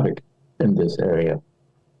wreaking havoc in this area.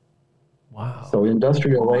 Wow. So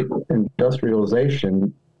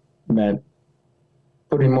industrialization meant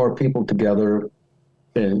putting more people together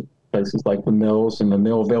in places like the mills and the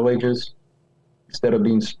mill villages, instead of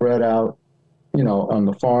being spread out, on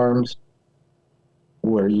the farms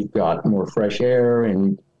where you've got more fresh air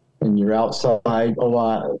and you're outside a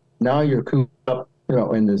lot. Now you're cooped up,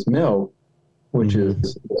 in this mill, which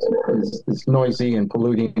is noisy and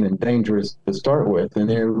polluting and dangerous to start with. And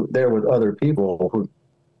they're there with other people who,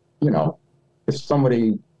 if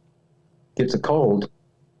somebody gets a cold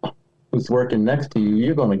who's working next to you,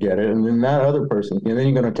 you're going to get it. And then that other person, and then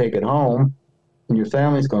you're going to take it home and your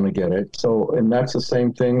family's going to get it. So, and that's the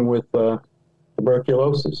same thing with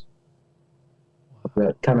tuberculosis.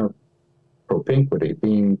 That kind of propinquity,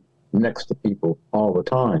 being next to people all the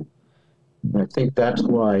time. And I think that's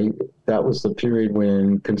why that was the period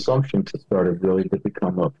when consumption started really to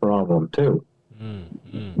become a problem too.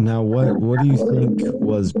 Now, what do you think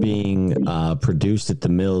was being produced at the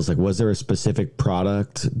mills? Like, was there a specific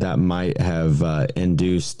product that might have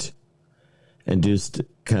induced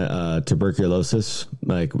tuberculosis?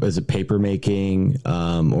 Like, was it paper making,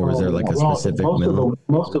 or was there like a specific mill?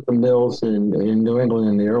 Most of the mills in New England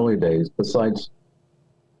in the early days, besides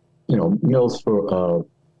mills for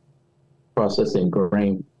processing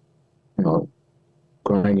grain,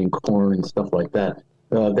 grinding corn and stuff like that.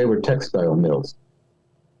 They were textile mills.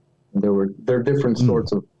 There are different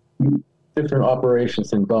sorts of different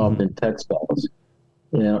operations involved in textiles.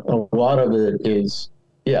 A lot of it is,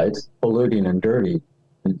 it's polluting and dirty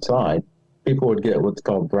inside. People would get what's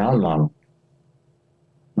called brown lung.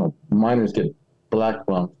 Miners get black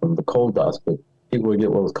lung from the coal dust, but people would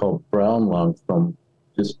get what was called brown lung from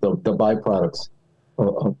just the byproducts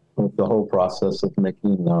of the whole process of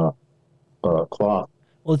making cloth.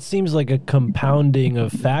 Well, it seems like a compounding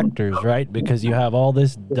of factors, right? Because you have all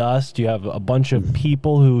this dust, you have a bunch of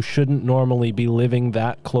people who shouldn't normally be living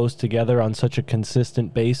that close together on such a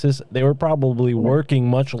consistent basis. They were probably working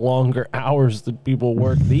much longer hours than people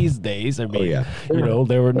work these days. I mean,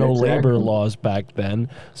 there were no labor laws back then.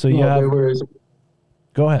 So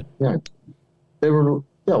go ahead. Yeah, they were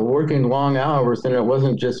working long hours, and it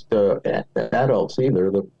wasn't just adults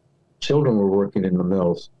either. The children were working in the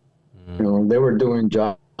mills. They were doing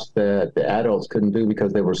jobs that the adults couldn't do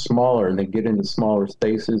because they were smaller, and they get into smaller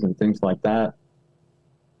spaces and things like that.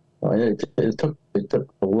 It took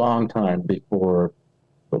a long time before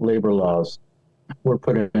the labor laws were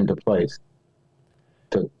put into place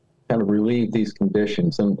to kind of relieve these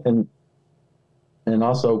conditions and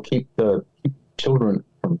also keep children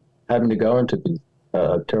from having to go into these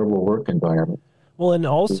terrible work environments. Well, and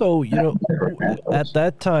also, at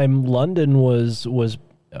that time, London was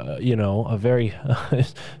a very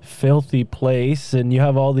filthy place, and you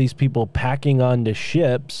have all these people packing onto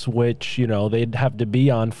ships, which, they'd have to be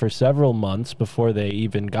on for several months before they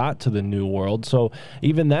even got to the New World. So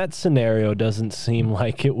even that scenario doesn't seem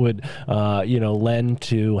like it would, lend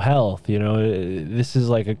to health. This is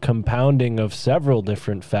like a compounding of several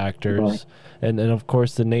different factors. Right. And of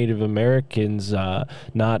course, the Native Americans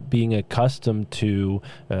not being accustomed to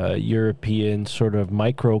European sort of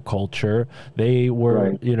microculture, they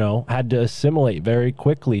were, right. Had to assimilate very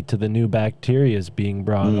quickly to the new bacterias being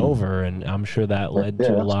brought over, and I'm sure that led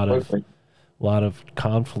to a lot of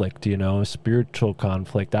conflict, spiritual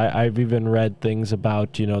conflict. I've even read things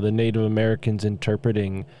about, the Native Americans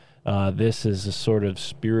interpreting this is a sort of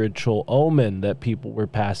spiritual omen that people were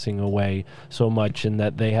passing away so much, and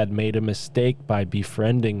that they had made a mistake by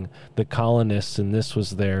befriending the colonists, and this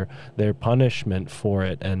was their punishment for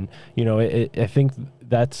it. And I think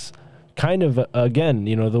that's kind of, again,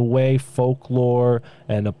 the way folklore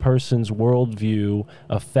and a person's worldview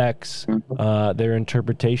affects their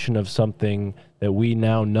interpretation of something that we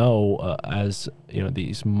now know as,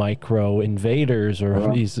 these micro invaders,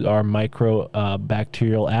 or these are micro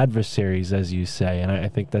bacterial adversaries, as you say. And I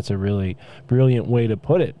think that's a really brilliant way to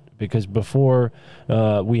put it, because before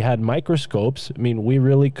we had microscopes, we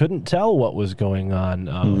really couldn't tell what was going on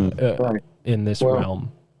in this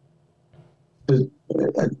realm.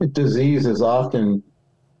 Disease is often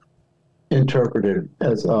interpreted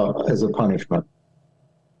as a punishment,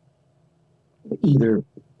 either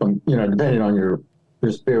depending on your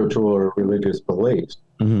spiritual or religious beliefs.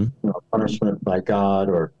 Punishment by God,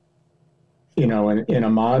 or in a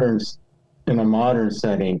modern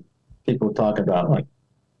setting, people talk about like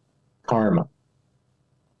karma,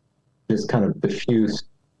 this kind of diffuse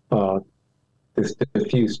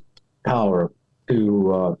power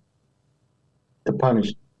to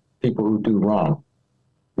punish people who do wrong.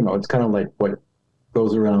 It's kind of like what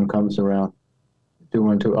goes around comes around, do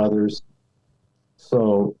unto others.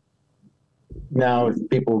 So now if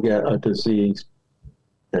people get a disease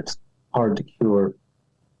that's hard to cure,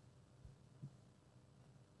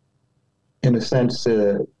 in a sense,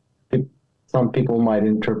 some people might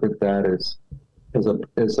interpret that as a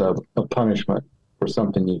punishment for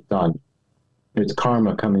something you've done. It's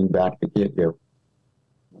karma coming back to get you.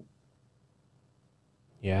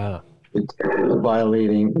 Yeah. You're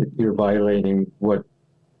violating what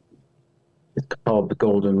is called the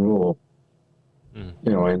golden rule, in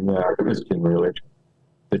the Christian religion,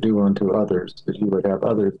 to do unto others as you would have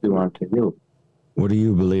others do unto you. What do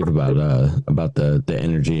you believe about the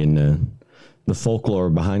energy and the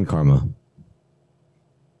folklore behind karma?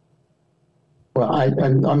 Well,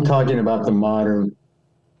 I'm talking about the modern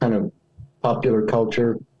kind of popular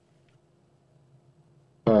culture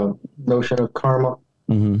notion of karma.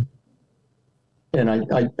 Mm-hmm. And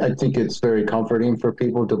I think it's very comforting for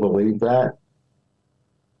people to believe that.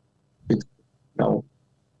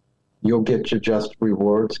 You'll get your just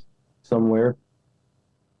rewards somewhere,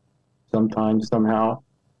 sometime, somehow.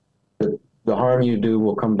 The harm you do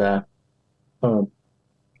will come back to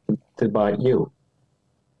bite you.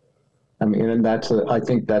 And I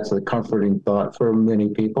think that's a comforting thought for many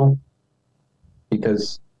people,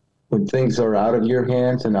 because when things are out of your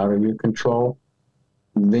hands and out of your control,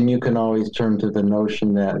 then you can always turn to the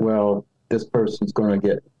notion that, well, this person's going to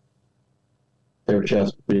get their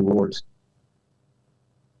just rewards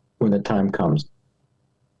when the time comes.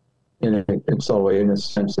 And so in a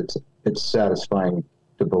sense, it's satisfying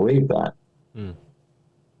to believe that. Mm.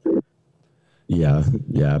 Yeah,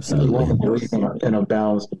 absolutely. You want to believe in a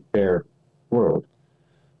balanced and fair world.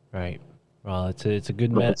 Right. Well, it's a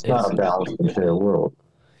good it's not a balanced and fair world.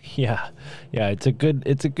 Yeah, it's a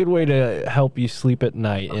good way to help you sleep at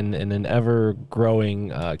night in an ever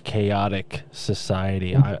growing chaotic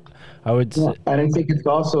society. I would say, and I think it's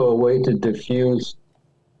also a way to diffuse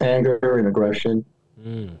anger and aggression.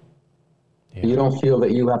 Mm. Yeah. You don't feel that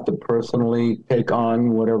you have to personally take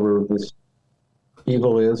on whatever this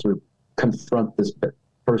evil is, or confront this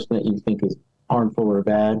person that you think is harmful or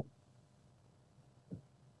bad.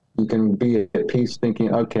 You can be at peace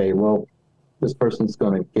thinking, okay, well, this person's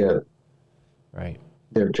going to get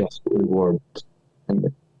their just rewards,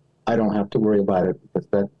 and I don't have to worry about it, because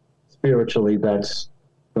that spiritually that's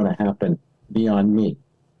going to happen beyond me.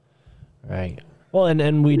 Right. Well,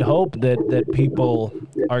 and we'd hope that people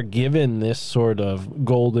are given this sort of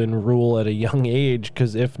golden rule at a young age,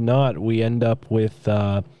 because if not, we end up with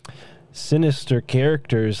sinister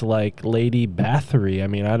characters like Lady Bathory. I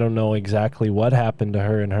mean, I don't know exactly what happened to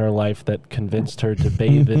her in her life that convinced her to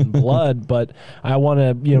bathe in blood, but I want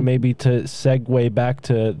to, maybe to segue back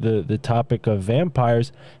to the topic of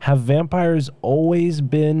vampires. Have vampires always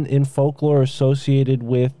been in folklore associated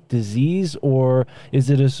with disease, or is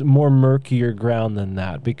it a more murkier ground than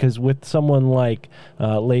that? Because with someone like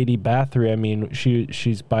Lady Bathory, I mean,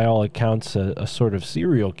 she's by all accounts a sort of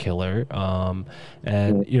serial killer,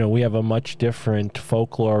 and we have a much different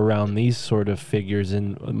folklore around these sort of figures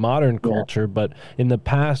in modern culture. But in the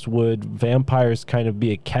past, would vampires kind of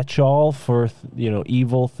be a catch-all for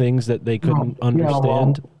evil things that they couldn't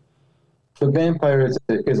understand? The vampire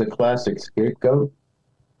is a classic scapegoat.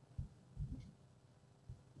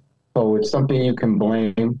 So it's something you can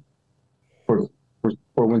blame for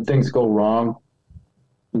when things go wrong.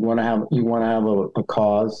 You want to have a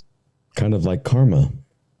cause. Kind of like karma.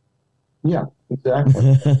 Yeah,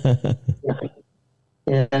 exactly.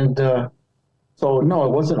 And so no,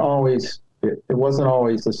 it wasn't always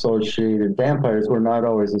associated. Vampires were not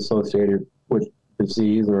always associated with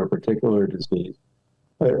disease or a particular disease.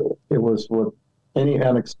 It was with any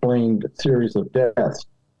unexplained series of deaths.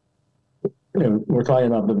 We're talking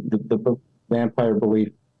about the vampire belief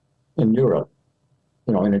in Europe,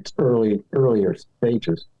 in its earlier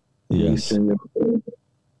stages. Yes.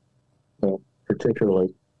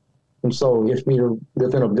 Particularly. And so if you're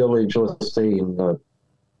within a village, let's say in the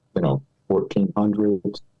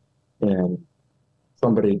 1400s, and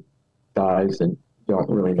somebody dies and you don't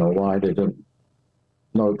really know why, they don't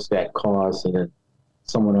know exact cause, and then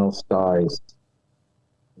someone else dies,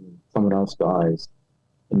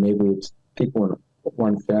 and maybe it's people in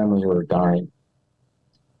one family who are dying.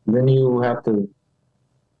 And then you have to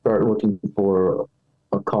start looking for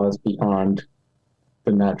a cause beyond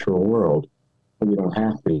the natural world. You don't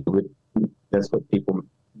have to, but that's what people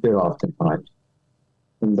did oftentimes.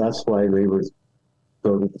 And that's why they would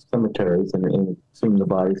go to the cemeteries and exhume the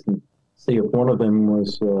bodies and see if one of them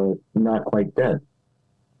was not quite dead.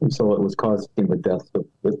 And so it was causing the deaths of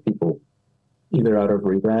people, either out of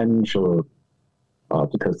revenge or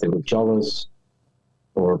because they were jealous,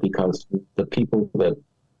 or because the people that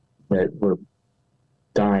were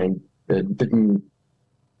dying didn't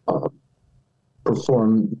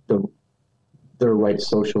perform their right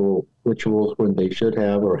social rituals when they should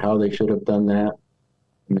have, or how they should have done that.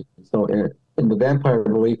 So in the vampire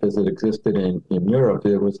belief as it existed in Europe,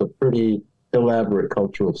 it was a pretty elaborate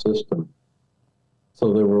cultural system.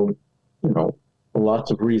 So there were,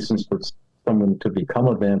 lots of reasons for someone to become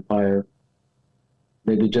a vampire.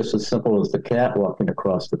 Maybe just as simple as the cat walking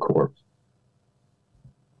across the corpse.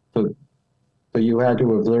 So you had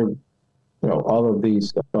to observe, all of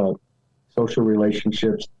these social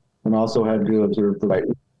relationships, and also had to observe the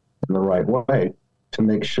right way to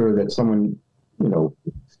make sure that someone,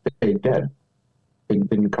 stayed dead. They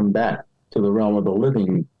didn't come back to the realm of the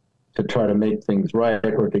living to try to make things right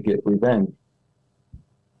or to get revenge.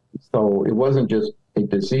 So it wasn't just a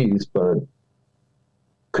disease, but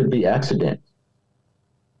could be accidents.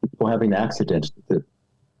 People having accidents.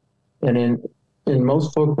 And in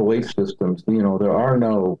most folk belief systems, there are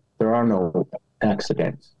no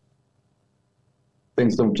accidents.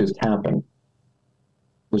 Things don't just happen.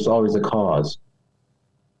 There's always a cause.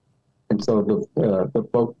 And so the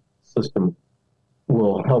folk system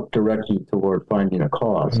will help direct you toward finding a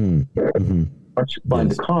cause. Mm-hmm. Once you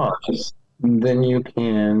find the cause, then you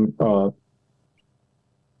can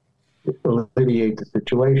alleviate the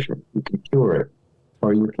situation. You can cure it,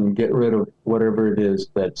 or you can get rid of whatever it is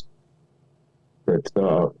that's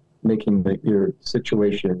making your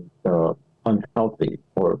situation unhealthy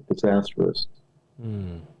or disastrous.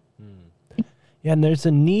 Yeah, and there's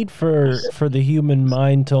a need for the human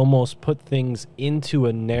mind to almost put things into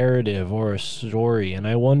a narrative or a story, and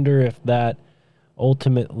I wonder if that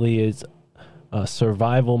ultimately is a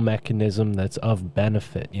survival mechanism that's of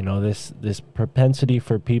benefit. This propensity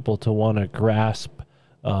for people to want to grasp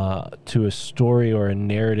to a story or a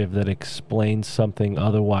narrative that explains something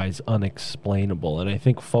otherwise unexplainable, and I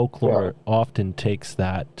think folklore often takes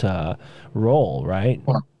that role, right?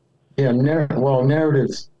 Yeah,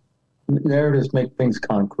 narratives make things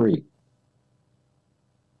concrete.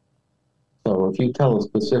 So if you tell a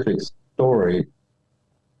specific story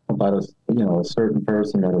about a certain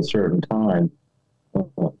person at a certain time,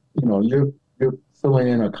 you're filling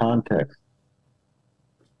in a context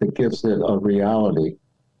that gives it a reality.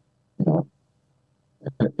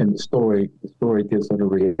 And the story gives it a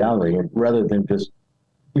reality, and rather than just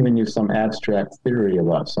giving you some abstract theory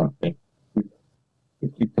about something,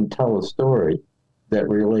 if you can tell a story that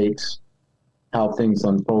relates how things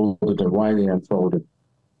unfolded and why they unfolded,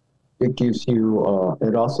 it gives you,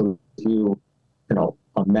 it also gives you,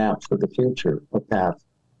 a map for the future, a path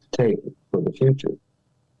to take for the future.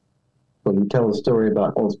 So you tell a story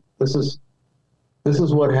about, this is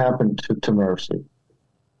what happened to Mercy,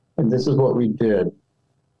 and this is what we did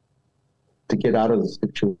to get out of the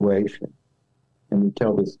situation. And you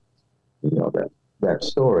tell this, that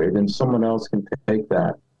story, then someone else can take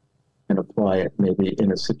that and apply it maybe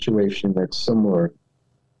in a situation that's similar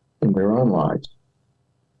in their own lives.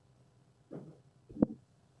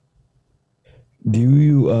 Do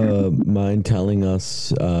you mind telling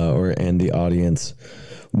us and the audience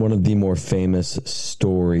one of the more famous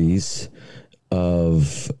stories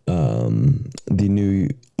of the New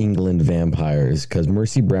England vampires? Because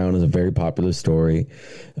Mercy Brown is a very popular story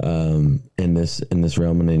in this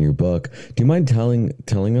realm and in your book. Do you mind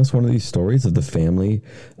telling us one of these stories of the family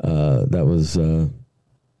that was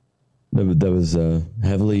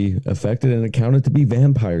heavily affected and accounted to be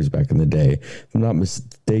vampires back in the day? If I'm not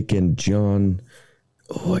mistaken, John.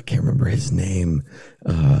 Oh, I can't remember his name.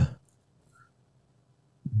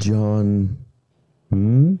 John. Are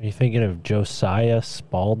you thinking of Josiah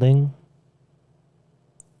Spalding?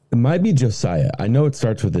 It might be Josiah. I know it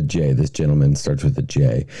starts with a J. This gentleman starts with a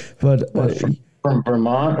J. But from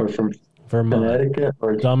Vermont or from Connecticut?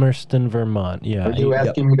 Or Dummerston, Vermont. Yeah. Are you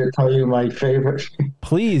asking me to tell you my favorite?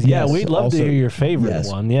 Please. Yeah, we'd love to hear your favorite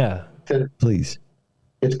one. Yeah. Please.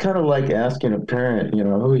 It's kind of like asking a parent,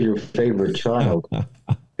 who's your favorite child?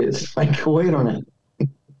 It's like, wait a minute.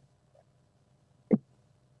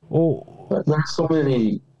 Oh, there's so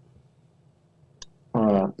many.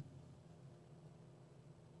 They're.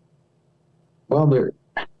 I'm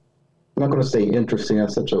not going to say interesting.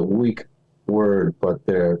 That's such a weak word, but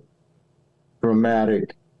they're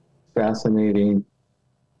dramatic, fascinating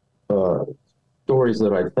stories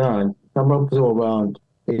that I found. I'm up to around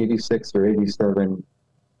 86 or 87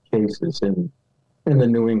 cases in the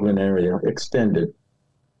New England area, extended.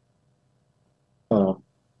 So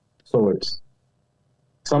it's,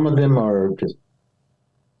 some of them are just,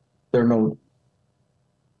 there's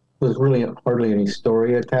really hardly any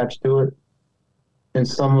story attached to it. And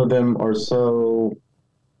some of them are so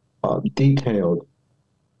detailed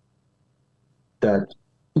that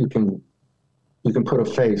you can put a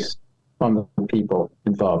face on the people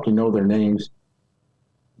involved. You know their names,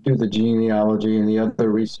 do the genealogy and the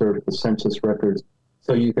other research, the census records,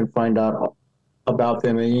 so you can find out about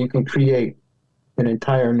them, and you can create an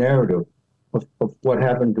entire narrative of what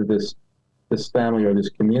happened to this family or this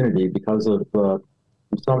community because of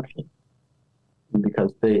consumption, and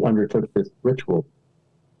because they undertook this ritual.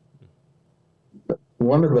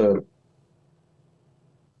 One of the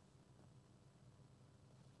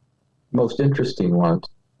most interesting ones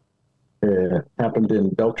happened in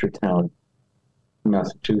Belchertown,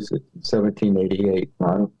 Massachusetts, in 1788.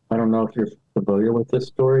 I don't know if you're familiar with this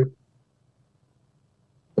story,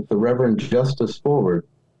 but the Reverend Justice Forward,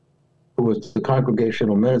 who was the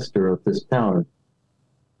congregational minister of this town,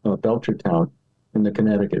 Belchertown, in the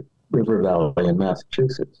Connecticut River Valley in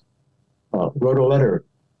Massachusetts, wrote a letter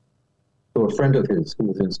to a friend of his who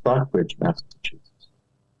was in Stockbridge, Massachusetts.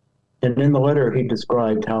 And in the letter, he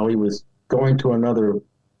described how he was going to another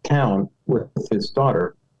town with his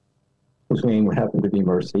daughter, whose name happened to be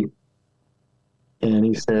Mercy. And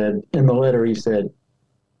he said, in the letter, he said,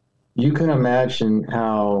 you can imagine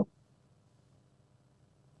how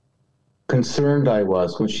concerned I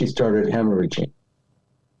was when she started hemorrhaging.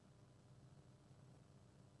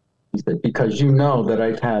 He said, because you know that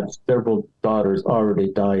I've had several daughters already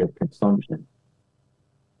die of consumption.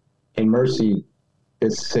 And Mercy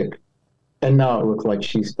is sick. And now it looks like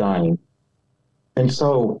she's dying. And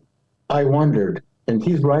so I wondered, and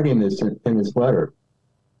he's writing this in his letter,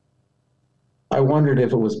 I wondered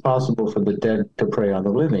if it was possible for the dead to prey on the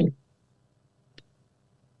living.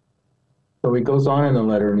 So he goes on in the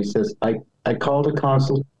letter and he says, I called a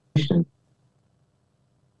consultation.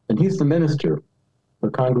 And he's the minister, the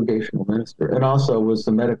congregational minister, and also was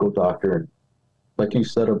the medical doctor, like you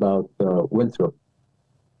said about Winthrop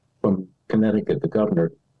from Connecticut, the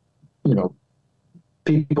governor. You know,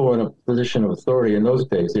 people in a position of authority in those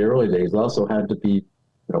days, the early days, also had to be,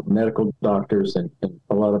 medical doctors and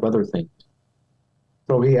a lot of other things.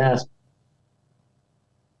 So he asked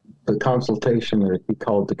the consultation that he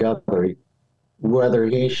called together whether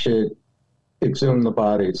he should exhume the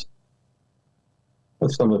bodies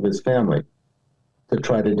of some of his family to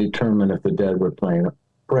try to determine if the dead were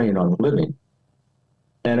preying on the living.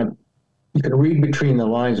 And you can read between the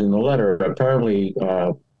lines in the letter. Apparently,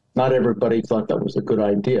 not everybody thought that was a good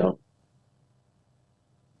idea.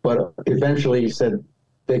 But eventually he said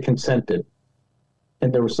they consented.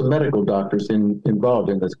 And there were some medical doctors involved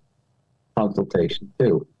in this consultation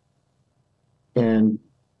too. And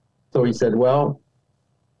so he said, well,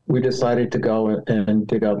 we decided to go and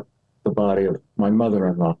dig up the body of my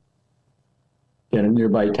mother-in-law in a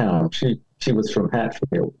nearby town. She was from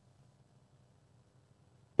Hatfield.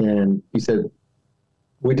 And he said,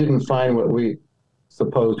 we didn't find what we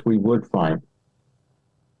supposed we would find.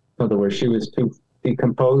 In other words, she was too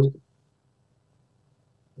decomposed.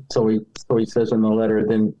 So he says in the letter,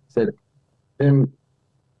 then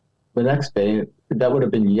the next day, that would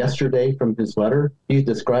have been yesterday from his letter. He's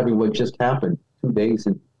describing what just happened 2 days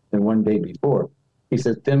and 1 day before. He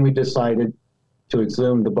says, then we decided to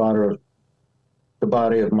exhume the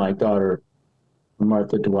body of my daughter,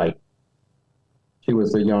 Martha Dwight. She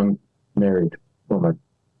was a young married woman,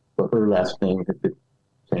 but her last name had been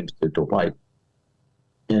changed to Dwight.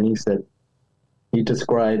 And he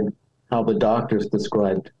described how the doctors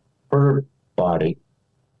described her body.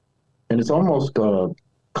 And it's almost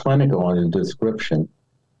clinical in the description.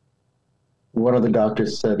 One of the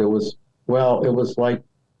doctors said it was like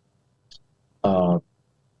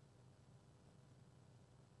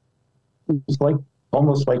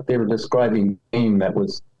almost like they were describing game that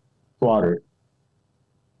was slaughtered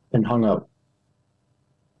and hung up.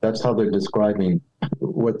 That's how they're describing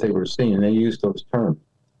what they were seeing. They used those terms.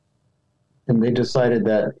 And they decided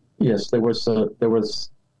that, yes, there was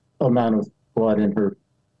amount of blood in her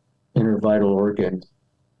vital organs.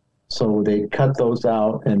 So they cut those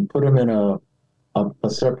out and put them in a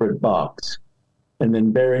separate box and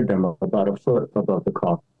then buried them about a foot above the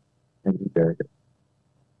coffin, and he buried it.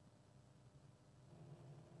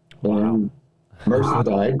 Wow. And Mercer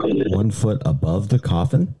died. 1 foot above the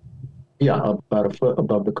coffin? Yeah, about a foot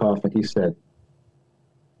above the coffin, he said.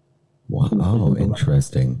 Wow, oh,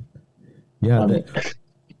 interesting. Yeah.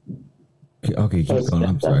 Okay, keep going.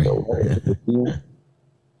 I'm sorry.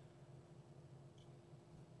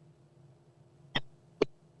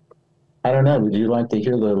 I don't know. Would you like to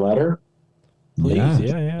hear the letter? Please,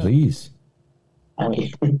 yeah. Please. I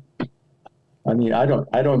mean, I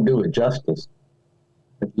don't do it justice.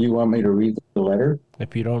 If you want me to read the letter,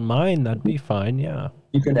 If you don't mind, that'd be fine. Yeah.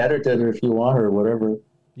 you can edit it if you want or whatever.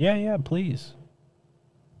 Yeah, please.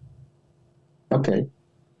 Okay.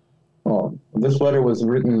 Well, this letter was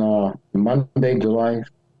written Monday, July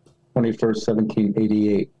 21st,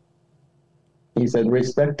 1788. He said,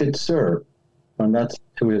 "Respected Sir," and that's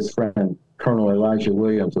to his friend, Colonel Elijah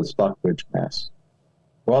Williams of Stockbridge, Mass.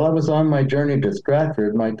 "While I was on my journey to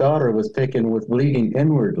Stratford, my daughter was taken with bleeding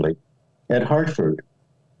inwardly at Hartford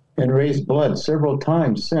and raised blood several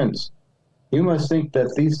times since. You must think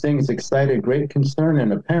that these things excited great concern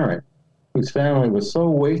in a parent whose family was so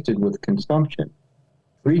wasted with consumption,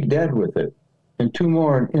 3 dead with it, and 2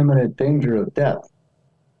 more in imminent danger of death.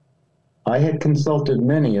 I had consulted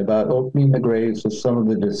many about opening the graves of some of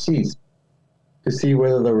the deceased to see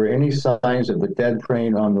whether there were any signs of the dead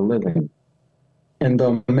preying on the living. And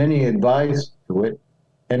though many advised to it,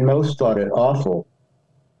 and most thought it awful,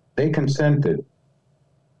 they consented.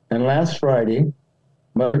 And last Friday,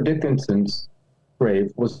 Mother Dickinson's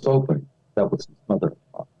grave was opened." That was his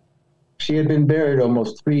mother-in-law. "She had been buried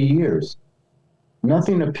almost 3 years.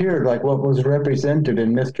 Nothing appeared like what was represented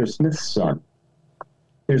in Mr. Smith's son."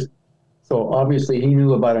 So obviously he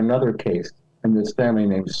knew about another case in this family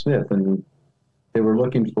named Smith, and they were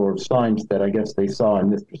looking for signs that I guess they saw in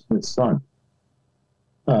Mr. Smith's son.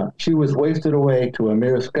 "She was wasted away to a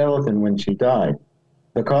mere skeleton when she died.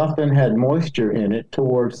 The coffin had moisture in it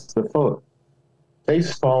towards the foot,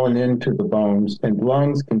 face fallen into the bones, and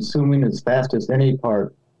lungs consuming as fast as any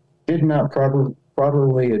part did not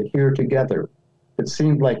properly adhere together. It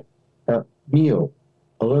seemed like a meal,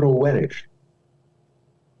 a little wettish.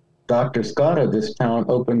 Dr. Scott of this town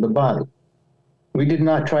opened the body. We did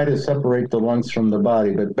not try to separate the lungs from the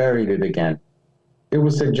body, but buried it again. It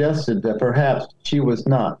was suggested that perhaps she was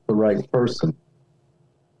not the right person.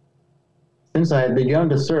 Since I had begun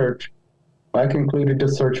to search, I concluded to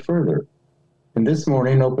search further, and this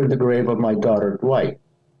morning opened the grave of my daughter, Dwight.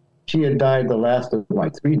 She had died the last of my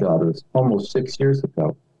 3 daughters almost 6 years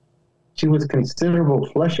ago. She was considerable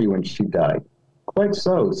fleshy when she died, quite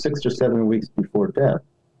so 6 or 7 weeks before death.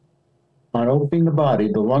 On opening the body,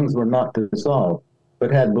 the lungs were not dissolved,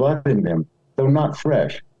 but had blood in them, though not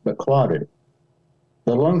fresh, but clotted.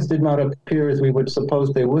 The lungs did not appear as we would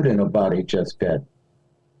suppose they would in a body just dead,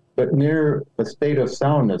 but near a state of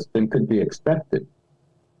soundness than could be expected.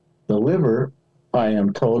 The liver, I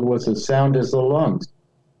am told, was as sound as the lungs.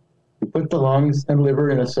 We put the lungs and liver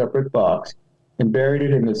in a separate box and buried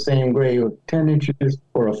it in the same grave 10 inches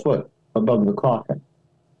or a foot above the coffin.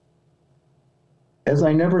 As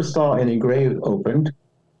I never saw any grave opened,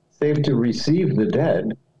 save to receive the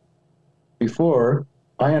dead, before,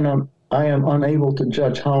 I am unable to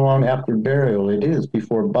judge how long after burial it is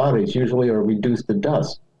before bodies usually are reduced to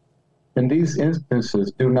dust. In these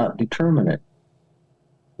instances, do not determine it.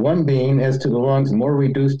 One being, as to the lungs, more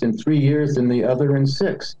reduced in 3 years than the other in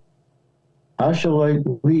 6. How shall I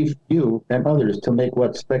leave you and others to make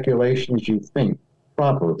what speculations you think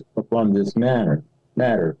proper upon this matter?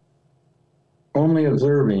 Only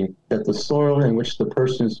observing that the soil in which the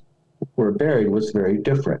persons were buried was very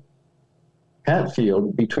different.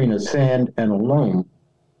 Hatfield between a sand and a loam,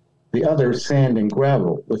 the other sand and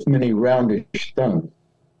gravel with many roundish stones.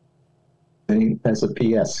 Then as a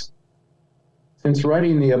P.S. Since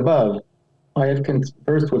writing the above, I have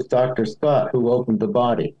conversed with Dr. Scott, who opened the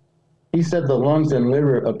body. He said the lungs and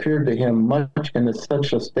liver appeared to him much in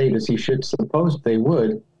such a state as he should suppose they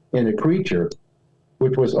would in a creature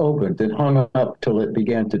which was opened and hung up till it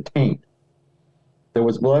began to taint. There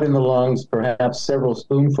was blood in the lungs, perhaps several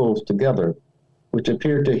spoonfuls together, which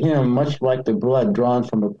appeared to him much like the blood drawn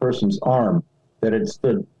from a person's arm that had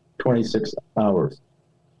stood 26 hours.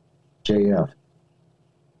 JF.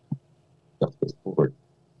 Justice Ford.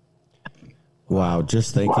 Wow,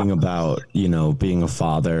 just thinking about, being a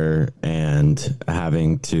father and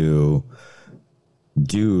having to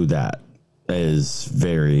do that is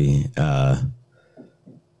very,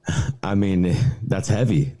 that's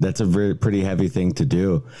heavy. That's a pretty heavy thing to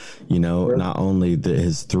do. Not only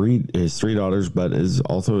his three daughters, but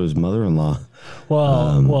also his mother-in-law.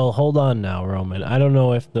 Well, hold on now, Roman. I don't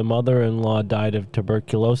know if the mother-in-law died of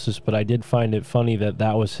tuberculosis, but I did find it funny that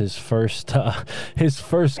was his first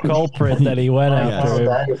culprit that he went after.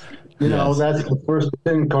 That's the first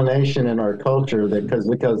inclination in our culture because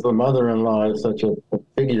the mother-in-law is such a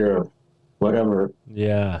figure of whatever.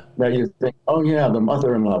 Yeah. That you think, oh yeah, the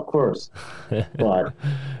mother-in-law, of course. But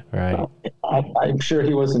right. I'm sure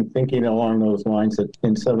he wasn't thinking along those lines in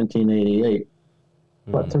 1788.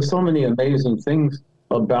 But there's so many amazing things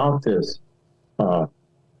about this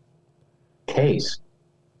case.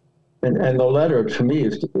 And the letter to me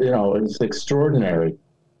is, it's extraordinary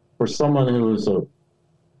for someone who was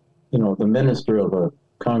the minister of a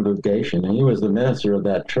congregation, and he was the minister of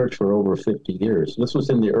that church for over 50 years. This was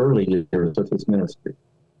in the early years of his ministry.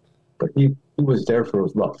 But he was there for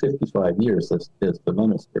about 55 years as the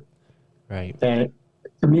minister. Right. And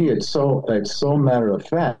to me, it's so matter of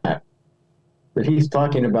fact that he's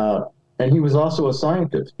talking about, and he was also a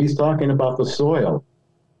scientist. He's talking about the soil.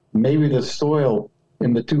 Maybe the soil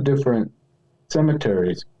in the two different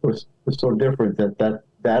cemeteries was so different that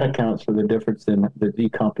accounts for the difference in the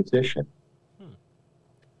decomposition.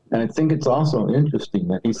 And I think it's also interesting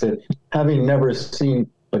that he said, having never seen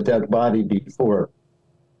a dead body before,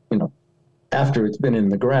 after it's been in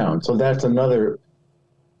the ground. So that's another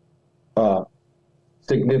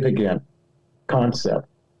significant concept,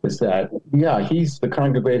 is that, he's the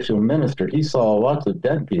congregational minister. He saw lots of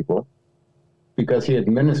dead people because he had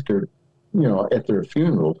ministered, at their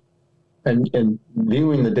funerals. And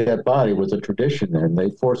viewing the dead body was a tradition there. And they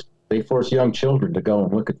forced young children to go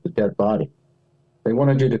and look at the dead body. They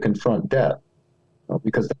wanted you to confront death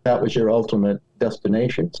because that was your ultimate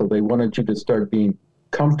destination. So they wanted you to start being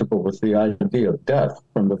comfortable with the idea of death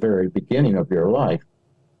from the very beginning of your life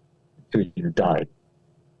until you died.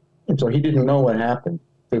 And so he didn't know what happened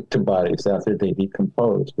to bodies after they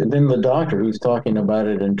decomposed. And then the doctor, who's talking about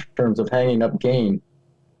it in terms of hanging up game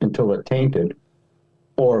until it tainted,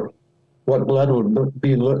 or what blood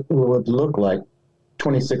would look like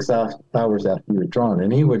 26 hours after you were drawn.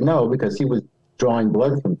 And he would know because he was drawing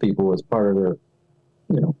blood from people as part of their,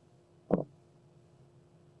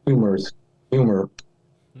 humor.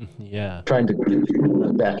 Yeah. Trying to get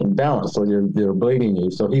you back in balance, so they're bleeding you.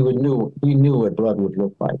 So he knew what blood would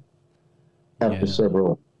look like after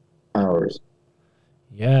several hours.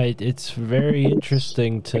 Yeah, it's very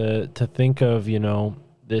interesting to think of,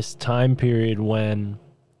 this time period when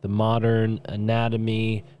the modern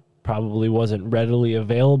anatomy probably wasn't readily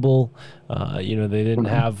available. They didn't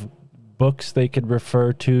have books they could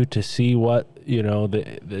refer to see what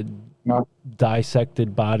the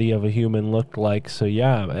dissected body of a human looked like. So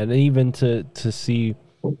and even to see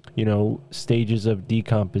stages of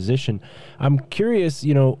decomposition. I'm curious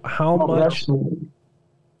how much.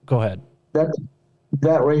 Go ahead.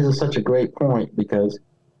 That raises such a great point, because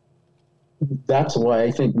that's why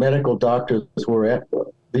I think medical doctors were at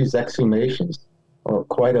these exhumations, or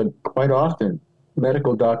quite often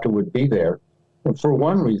medical doctor would be there. And for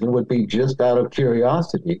one reason would be just out of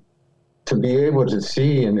curiosity to be able to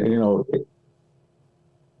see and,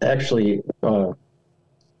 actually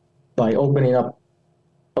by opening up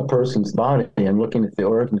a person's body and looking at the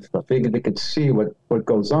organs and stuff, they could see what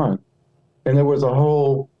goes on. And there was a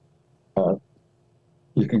whole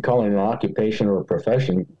you can call it an occupation or a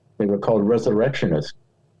profession. They were called resurrectionists.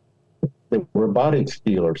 They were body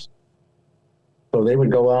stealers. So they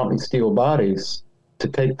would go out and steal bodies to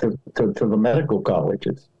take to the medical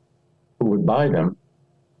colleges, who would buy them,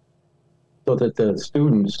 so that the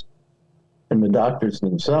students and the doctors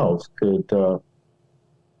themselves could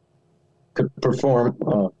perform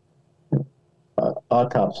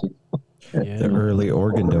autopsies. Yeah. The early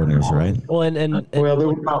organ donors, right? Well, and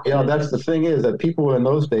Well, that's the thing, is that people in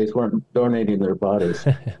those days weren't donating their bodies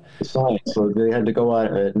to science, so they had to go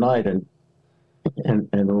out at night and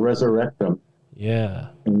resurrect them. yeah.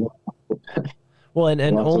 Well,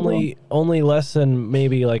 and only less than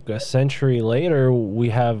maybe like a century later, we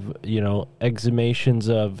have, exhumations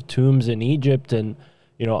of tombs in Egypt, and,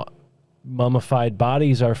 mummified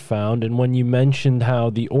bodies are found. And when you mentioned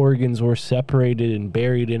how the organs were separated and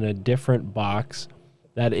buried in a different box,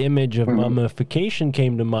 that image of mummification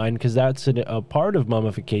came to mind, because that's a part of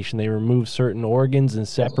mummification. They remove certain organs and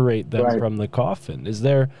separate them from the coffin. Is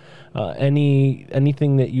there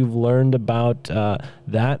anything that you've learned about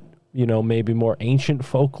that, maybe more ancient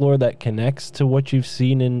folklore that connects to what you've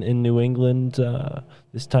seen in New England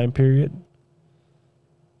this time period?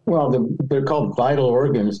 Well, they're called vital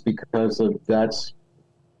organs because that's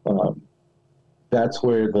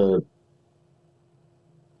where the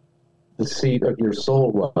seat of your soul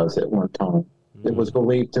was at one time. It was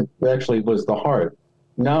believed to actually was the heart.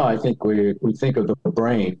 Now I think we think of the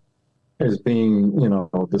brain as being,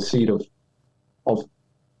 the seat of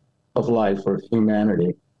life or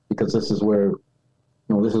humanity, because this is where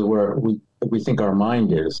we think our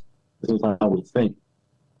mind is. This is how we think.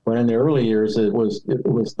 But in the early years, it was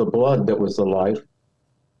the blood that was the life,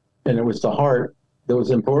 and it was the heart that was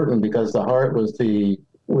important, because the heart was the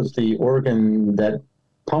organ that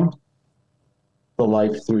pumped the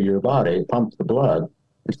life through your body, pumped the blood.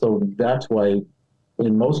 And so that's why,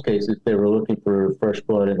 in most cases, they were looking for fresh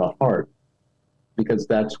blood in the heart, because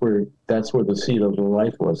that's where the seat of the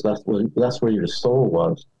life was. That's where your soul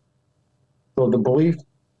was. So the belief,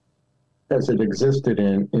 as it existed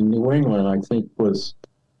in New England, I think was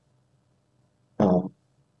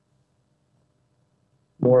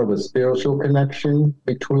more of a spiritual connection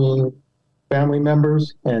between family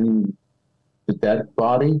members and the dead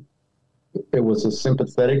body. It was a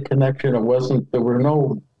sympathetic connection. There were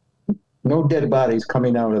no dead bodies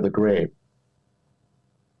coming out of the grave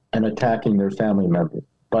and attacking their family members,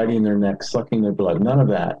 biting their necks, sucking their blood. None of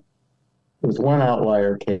that. There was one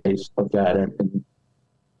outlier case of that, and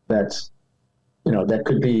that's, that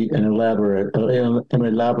could be an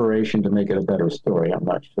elaboration to make it a better story. I'm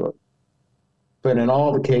not sure. But in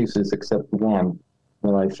all the cases except one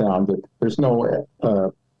that I found, that there's no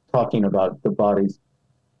talking about the bodies,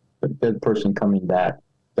 the dead person coming back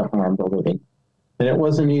to harm the living. And it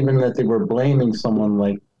wasn't even that they were blaming someone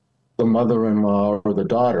like the mother-in-law or the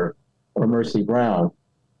daughter or Mercy Brown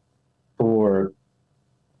for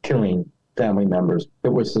killing family members. It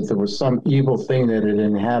was that there was some evil thing that had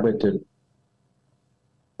inhabited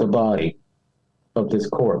the body of this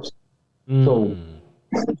corpse. So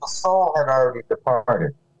the soul had already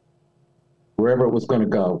departed. Wherever it was going to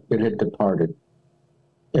go, it had departed.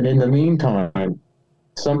 And in the meantime,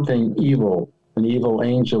 something evil, an evil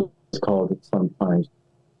angel is called it sometimes,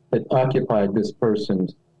 that occupied this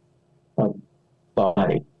person's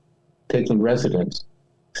body, taking residence,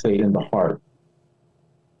 say, in the heart.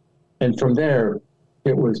 And from there,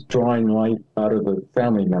 it was drawing life out of the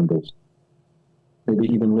family members,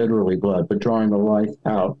 maybe even literally blood, but drawing the life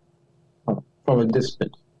out from a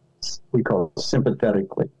distance, we call it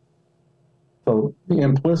sympathetically. So the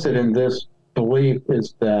implicit in this belief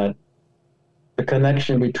is that the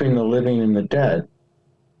connection between the living and the dead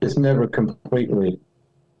is never completely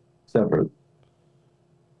severed.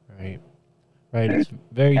 Right. It's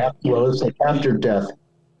very... Well, it's like after death,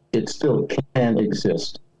 it still can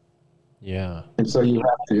exist. Yeah. And so you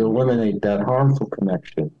have to eliminate that harmful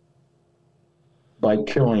connection by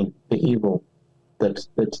killing the evil that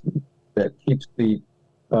keeps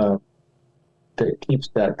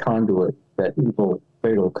that conduit, that evil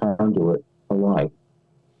fatal conduit, alive.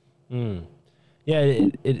 Yeah,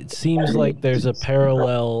 it seems like there's a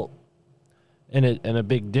parallel and a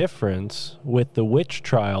big difference with the witch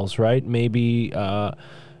trials, right? Maybe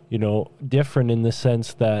different in the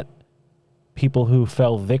sense that people who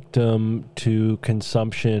fell victim to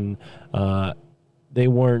consumption, they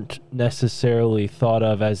weren't necessarily thought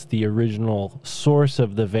of as the original source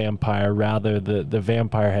of the vampire. Rather, the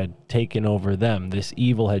vampire had taken over them. This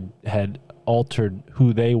evil had altered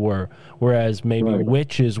who they were, whereas maybe Right.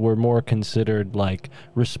 witches were more considered like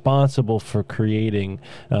responsible for creating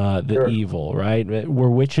the Sure. evil, right? Were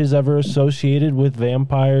witches ever associated with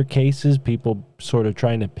vampire cases? People sort of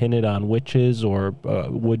trying to pin it on witches or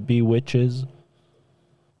would-be witches?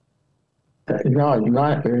 No,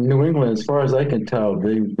 not in New England. As far as I can tell,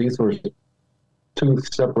 these were two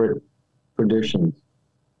separate traditions.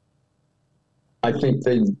 I think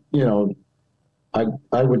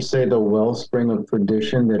I would say the wellspring of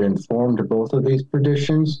tradition that informed both of these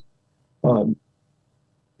traditions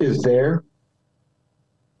is there,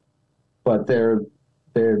 but they're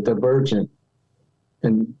divergent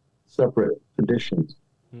in separate traditions.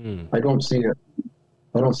 I don't see a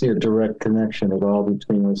direct connection at all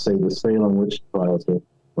between, let's say, the Salem witch trials of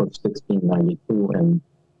 1692 and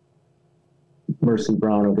Mercy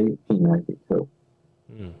Brown of 1892,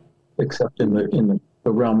 except in the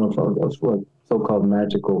realm of what so-called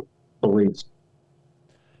magical beliefs,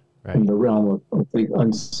 Right. in the realm of the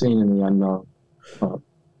unseen and the unknown,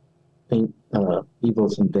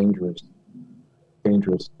 evils and dangerous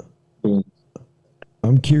beings.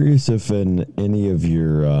 I'm curious if in any of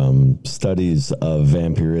your studies of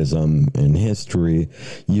vampirism in history,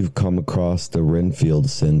 you've come across the Renfield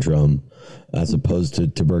syndrome as opposed to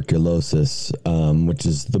tuberculosis, which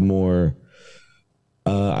is the more,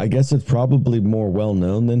 I guess it's probably more well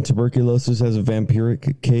known than tuberculosis as a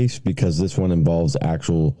vampiric case, because this one involves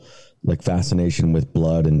actual like fascination with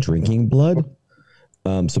blood and drinking blood.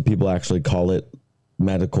 So people actually call it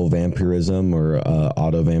medical vampirism or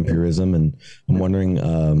auto vampirism, and I'm wondering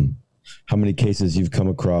how many cases you've come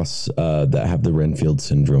across that have the Renfield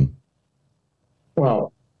syndrome.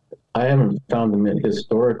 Well, I haven't found them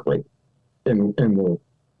historically in the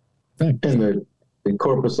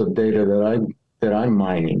corpus of data that I'm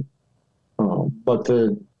mining, but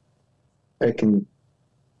I can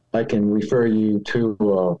refer you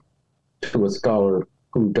to a scholar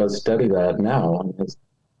who does study that now and has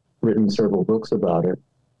written several books about it,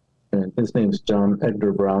 and his name's John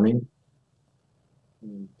Edgar Browning.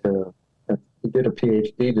 And, he did a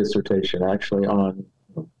PhD dissertation actually on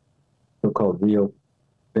so-called real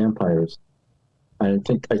vampires. I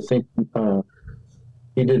think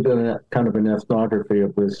he did a kind of an ethnography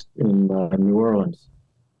of this in New Orleans.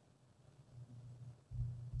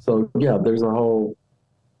 So yeah, there's a whole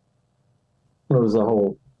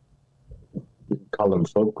you can call them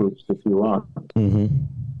folk groups if you want.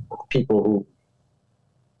 People who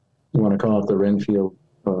you want to call it the Renfield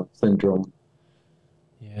syndrome.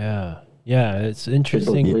 Yeah, it's They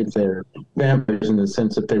interesting. believe they're vampires in the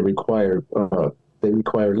sense that they require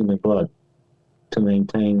human blood to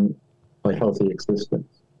maintain a healthy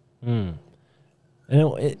existence. You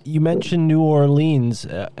mentioned New Orleans,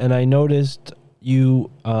 and I noticed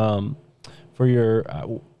you for your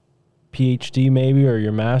PhD maybe or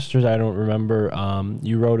your master's, I don't remember.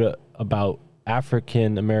 You wrote about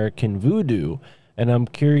African American voodoo, and I'm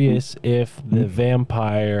curious if the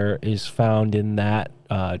vampire is found in that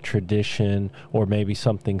tradition or maybe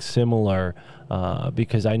something similar,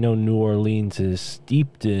 because I know New Orleans is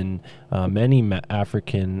steeped in many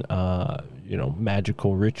African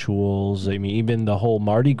magical rituals. I mean, even the whole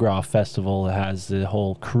Mardi Gras festival has the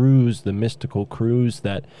whole cruise, the mystical cruise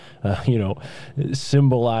that,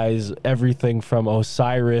 symbolize everything from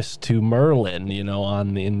Osiris to Merlin,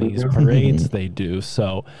 in these parades they do.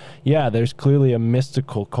 So, yeah, there's clearly a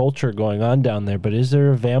mystical culture going on down there. But is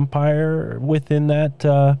there a vampire within that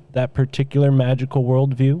particular magical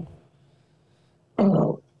worldview?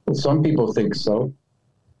 Some people think so.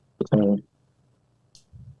 I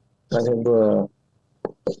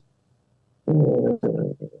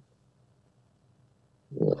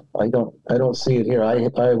don't see it here.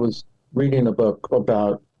 I was reading a book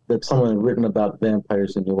about that someone had written about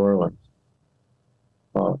vampires in New Orleans.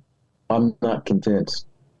 I'm not convinced.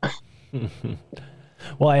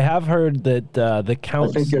 Well, I have heard that the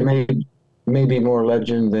counts. I think it may be more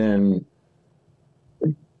legend than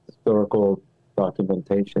historical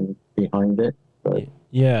documentation behind it. But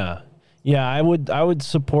Yeah, I would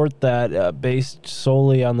support that based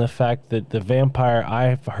solely on the fact that the vampire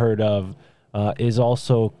I've heard of is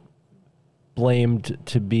also blamed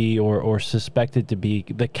to be or suspected to be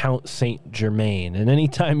the Count Saint Germain, and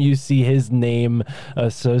anytime you see his name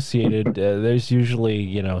associated, there's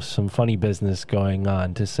usually some funny business going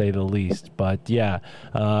on, to say the least. But yeah,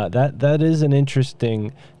 that is an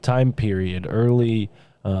interesting time period, early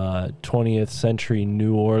 20th century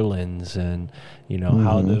New Orleans, and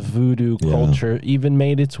how the voodoo culture even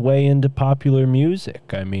made its way into popular music.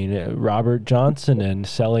 I mean, Robert Johnson and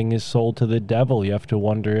Selling His Soul to the Devil, you have to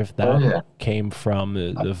wonder if that came from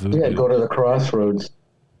the voodoo. Yeah, go to the crossroads.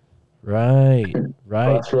 Right.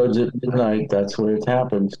 Crossroads at midnight, that's where it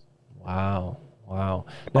happens, Wow. Now,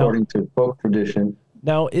 according to folk tradition.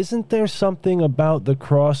 Now, isn't there something about the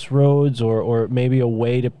crossroads or maybe a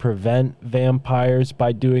way to prevent vampires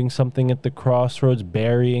by doing something at the crossroads,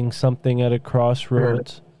 burying something at a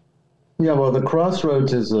crossroads? Yeah, well, the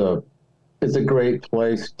crossroads is a great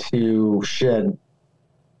place to shed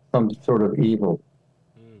some sort of evil.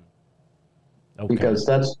 Okay. Because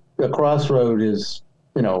that's a crossroad is,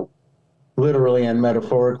 literally and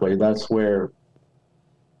metaphorically, that's where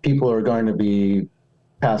people are going to be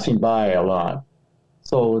passing by a lot.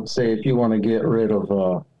 So let's say if you want to get rid of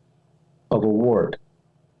a wart,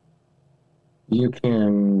 you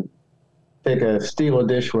can steal a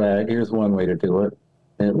dish rag. Here's one way to do it,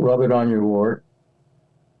 and rub it on your wart,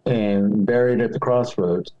 and bury it at the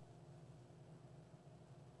crossroads.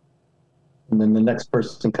 And then the next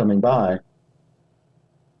person coming by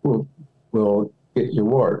will get your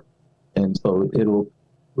wart, and so it'll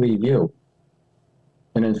leave you.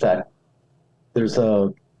 And in fact,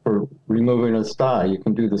 for removing a sty, you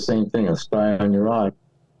can do the same thing, a sty on your eye.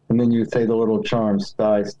 And then you say the little charm,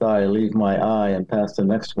 sty, sty, leave my eye, and pass the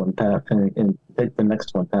next one, and take the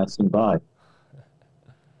next one passing by.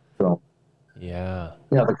 So, yeah,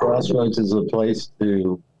 the crossroads is a place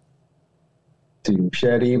to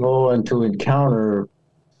shed evil and to encounter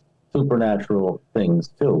supernatural things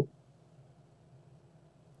too.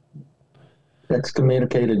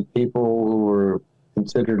 Excommunicated people who were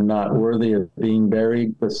considered not worthy of being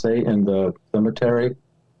buried, let's say, in the cemetery.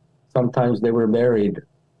 Sometimes they were buried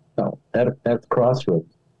at the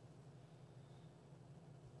crossroads.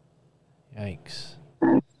 Yikes.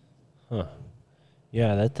 Huh.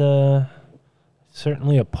 Yeah, that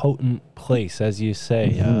certainly a potent place, as you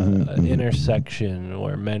say, an intersection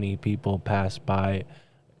where many people pass by,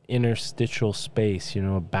 interstitial space,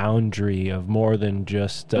 a boundary of more than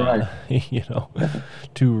just, Right.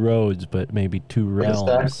 two roads, but maybe two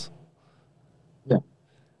realms.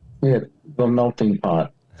 Yeah, the melting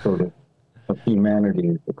pot, sort of humanity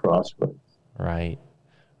at the crossroads. Right.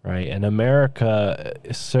 And America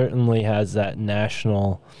certainly has that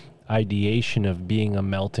national ideation of being a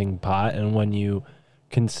melting pot. And when you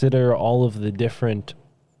consider all of the different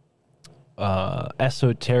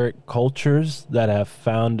esoteric cultures that have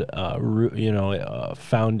found a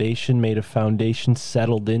foundation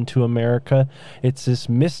settled into America, it's this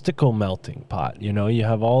mystical melting pot. You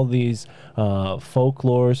have all these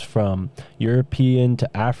folklores from European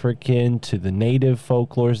to African to the native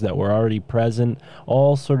folklores that were already present,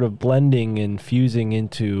 all sort of blending and fusing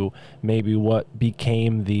into maybe what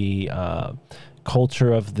became the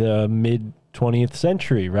culture of the mid 20th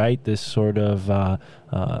century, right? This sort of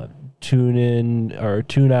tune in or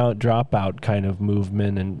tune out, drop out kind of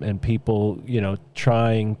movement, and people,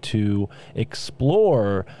 trying to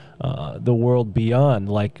explore the world beyond,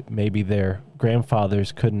 like maybe their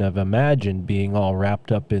grandfathers couldn't have imagined, being all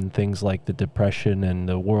wrapped up in things like the Depression and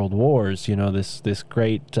the World Wars. This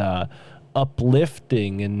great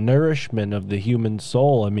uplifting and nourishment of the human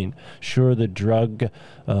soul. I mean, sure, the drug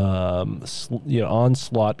onslaught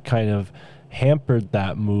kind of hampered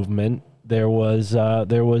that movement. There was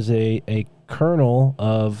a kernel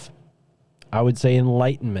of, I would say,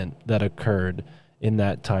 enlightenment that occurred in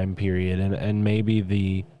that time period, and maybe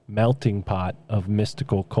the melting pot of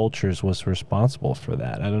mystical cultures was responsible for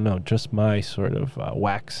that. I don't know, just my sort of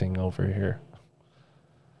waxing over here.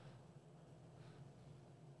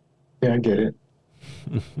 Yeah, I get it.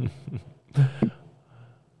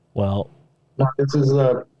 Well, this is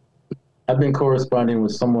I've been corresponding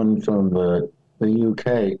with someone from the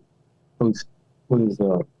UK who's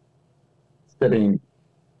studying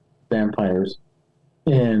vampires,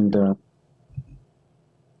 and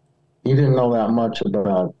he didn't know that much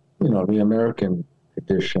about the American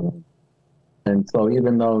tradition, and so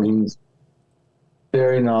even though he's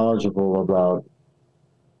very knowledgeable about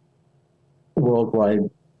worldwide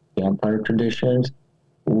vampire traditions,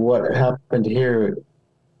 what happened here,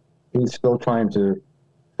 he's still trying to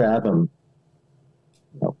fathom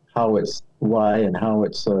why and how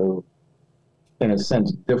it's so, in a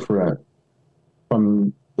sense, different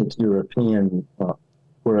from its European,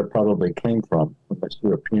 where it probably came from its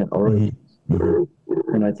European origins.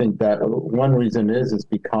 Mm-hmm. And I think that one reason is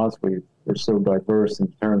because we're so diverse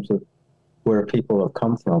in terms of where people have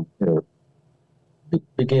come from.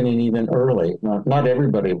 Beginning even early, not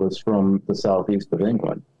everybody was from the southeast of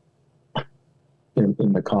England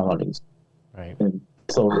in the colonies, right? And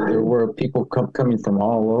so there were people coming from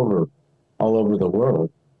all over the world,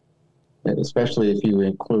 and especially if you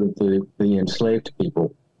include the enslaved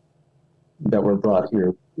people that were brought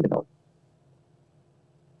here.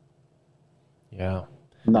 Yeah.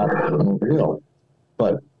 not real.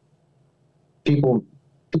 But people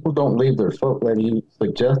don't leave their folklore. Like you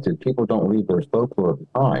suggested, people don't leave their folklore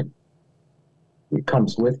behind. It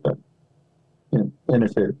comes with them. And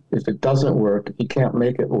if it doesn't work, if you can't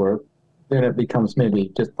make it work, then it becomes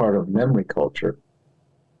maybe just part of memory culture.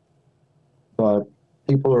 But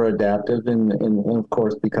people are adaptive, and of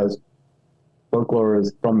course, because folklore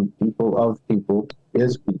is from people, of people,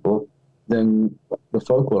 is people, then the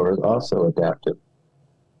folklore is also adaptive.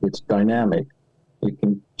 It's dynamic. It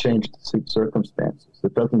can change to suit circumstances.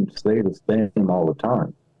 It doesn't stay the same all the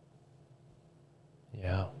time.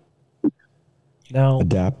 Yeah. Now,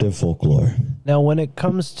 adaptive folklore. Now, when it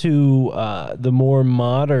comes to the more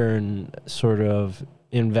modern sort of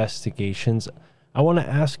investigations, I want to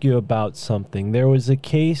ask you about something. There was a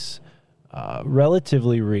case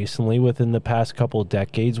relatively recently, within the past couple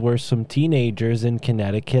decades, where some teenagers in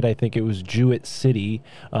Connecticut, I think it was Jewett City,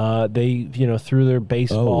 they threw their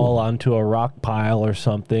baseball onto a rock pile or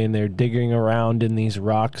something. They're digging around in these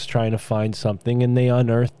rocks trying to find something, and they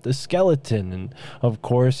unearthed a skeleton. And of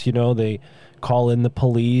course, they call in the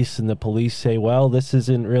police, and the police say, well, this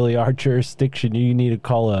isn't really our jurisdiction. You need to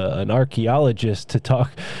call an archaeologist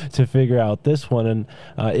to figure out this one. And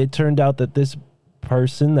it turned out that this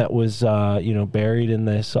person that was buried in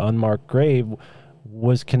this unmarked grave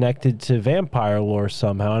was connected to vampire lore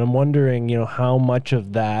somehow. And I'm wondering, how much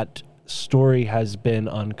of that story has been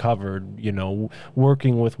uncovered,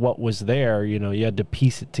 working with what was there. You had to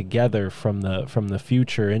piece it together from the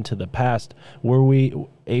future into the past. Were we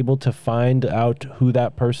able to find out who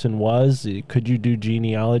that person was? Could you do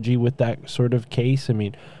genealogy with that sort of case? I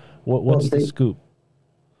mean, what's the scoop?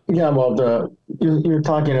 Yeah, well, you're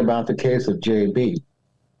talking about the case of JB.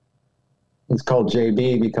 It's called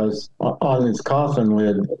JB because on his coffin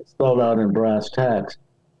lid, spelled out in brass tacks,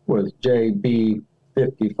 was JB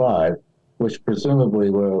 55, which presumably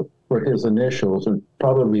were his initials and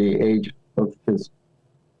probably the age of his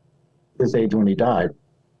age when he died,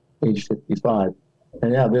 age 55.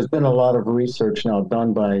 And yeah, there's been a lot of research now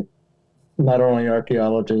done by not only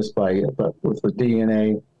archaeologists, but with the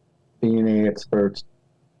DNA experts.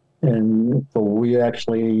 And so we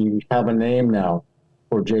actually have a name now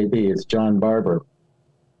for JB. It's John Barber.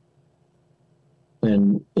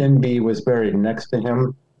 And NB was buried next to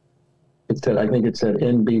him. I think it said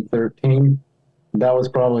NB 13. That was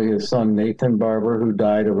probably his son, Nathan Barber, who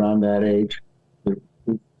died around that age.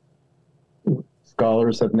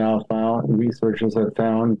 Scholars have now found, researchers have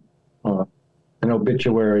found an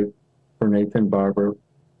obituary for Nathan Barber.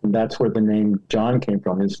 And that's where the name John came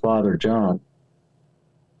from, his father, John.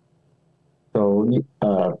 So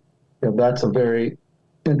that's a very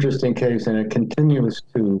interesting case, and it continues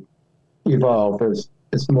to evolve as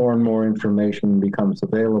more and more information becomes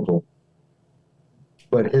available.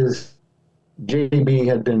 But his JB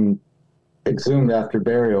had been exhumed after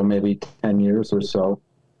burial, maybe 10 years or so,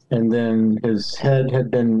 and then his head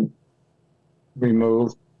had been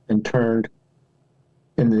removed and turned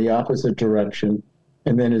in the opposite direction,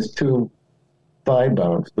 and then his two thigh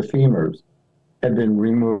bones, the femurs, had been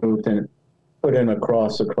removed and put in a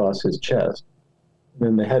cross across his chest.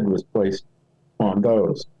 Then the head was placed on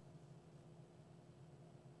those.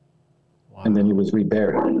 Wow. And then he was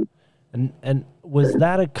reburied. And was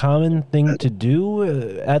that a common thing to do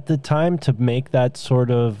at the time, to make that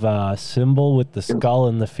sort of symbol with the skull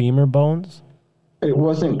and the femur bones? It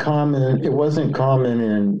wasn't common. It wasn't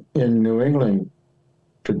common in New England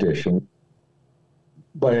tradition,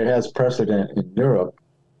 but it has precedent in Europe,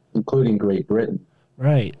 including Great Britain.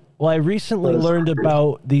 Right. Well, I recently learned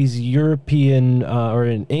about these European, or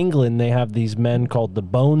in England, they have these men called the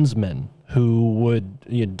bonesmen, who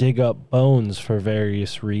would dig up bones for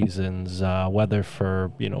various reasons, whether for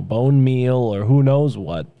bone meal or who knows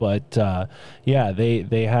what. But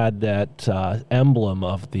they had that emblem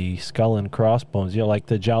of the skull and crossbones, like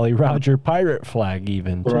the Jolly Roger pirate flag,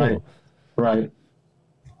 even too. Right.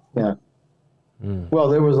 Yeah. Well,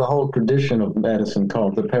 there was a whole tradition of medicine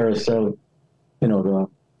called the the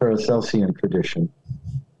Paracelsian tradition,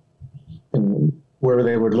 where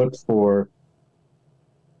they would look for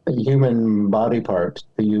human body parts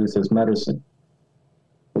to use as medicine.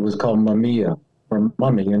 It was called mumia, or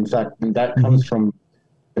mummy. In fact, that comes from,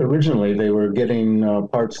 originally they were getting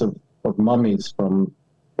parts of mummies from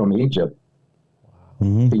Egypt.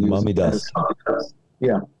 Mummy dust.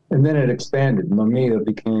 Yeah, and then it expanded. Mumia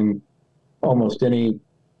became almost any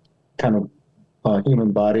kind of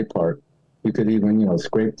human body part. You could even,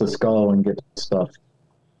 scrape the skull and get stuff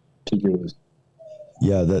to use.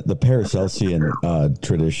 Yeah, the Paracelsian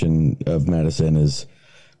tradition of medicine is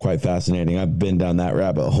quite fascinating. I've been down that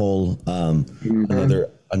rabbit hole.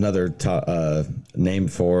 another name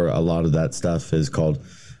for a lot of that stuff is called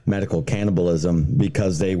medical cannibalism,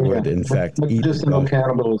 because they would in fact eat medicinal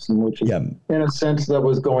cannibalism, which is in a sense that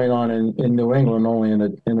was going on in New England, only in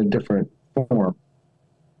a different form.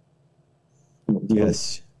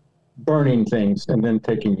 Yes, burning things and then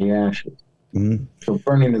taking the ashes. Mm-hmm. So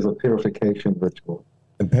burning is a purification ritual.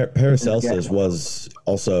 And Paracelsus was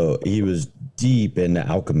also, he was deep into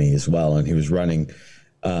alchemy as well, and he was running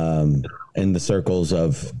in the circles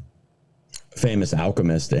of famous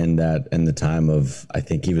alchemists in the time of, I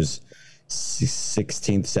think he was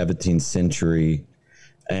 16th, 17th century.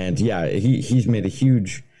 And yeah, he's made a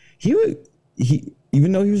huge, he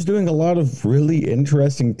even though he was doing a lot of really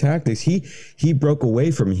interesting tactics, he broke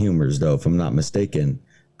away from humors, though, if I'm not mistaken.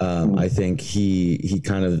 I think he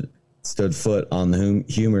kind of stood foot on the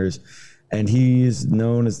humors, and he is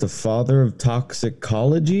known as the father of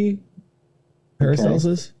toxicology,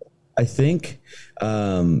 Paracelsus, I think.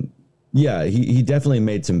 Yeah, he definitely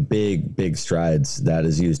made some big strides that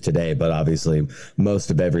is used today, but obviously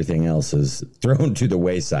most of everything else is thrown to the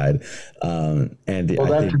wayside. And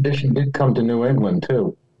that tradition did come to New England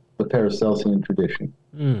too, the Paracelsian tradition.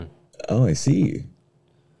 Mm. Oh, I see.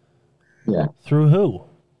 Yeah. Through who?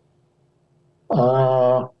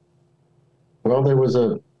 Well, there was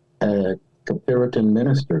a Puritan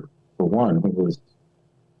minister, for one, who was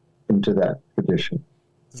into that tradition.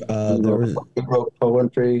 He wrote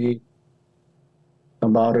poetry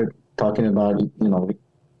about it, talking about,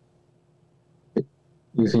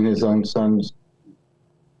 using his own son's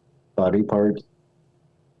body parts.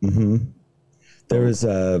 Mm-hmm. There was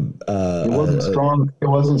it wasn't strong. It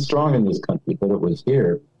wasn't strong in this country, but it was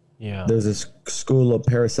here. Yeah. There's a school, a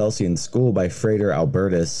Paracelsian school by Frater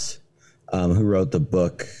Albertus, who wrote the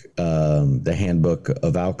book, the Handbook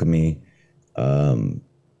of Alchemy, but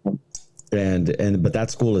that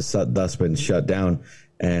school has thus been shut down,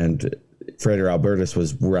 and Frater Albertus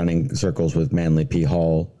was running circles with Manly P.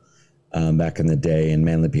 Hall back in the day, and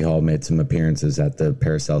Manly P. Hall made some appearances at the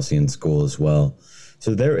Paracelsian school as well.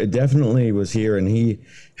 So it definitely was here, and he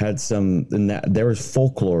had there was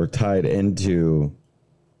folklore tied into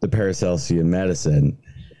the Paracelsian medicine.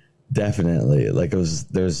 Definitely,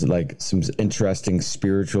 there's like some interesting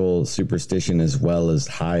spiritual superstition as well as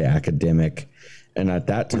high academic, and at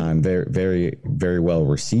that time very very very well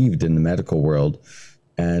received in the medical world.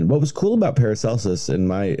 And what was cool about Paracelsus in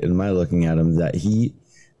my looking at him, that he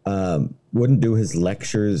wouldn't do his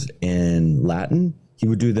lectures in Latin. He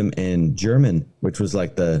would do them in German, which was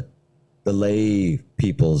like the lay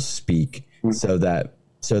people's speak, so that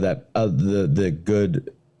the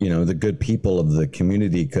good, the good people of the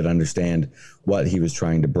community could understand what he was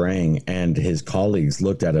trying to bring. And his colleagues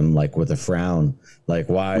looked at him like with a frown, like,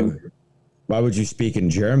 why would you speak in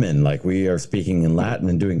German? Like, we are speaking in Latin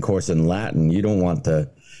and doing course in Latin. You don't want the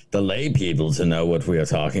lay people to know what we are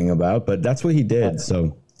talking about. But that's what he did.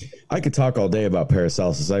 So I could talk all day about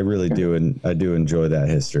Paracelsus. I really do, and I do enjoy that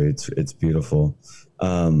history. It's beautiful.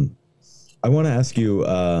 I want to ask you,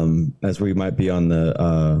 as we might be on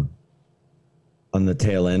the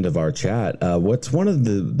tail end of our chat, what's one of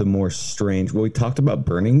the more strange? Well, we talked about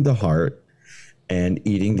burning the heart and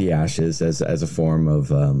eating the ashes as a form of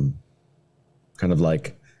kind of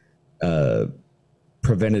like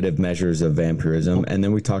preventative measures of vampirism. And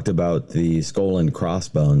then we talked about the skull and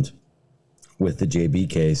crossbones with the JB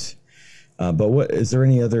case. But is there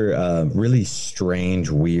any other really strange,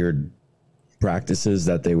 weird practices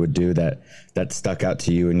that they would do that stuck out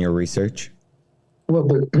to you in your research? Well,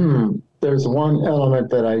 there's one element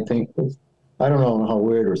that I think I don't know how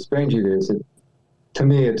weird or strange it is. To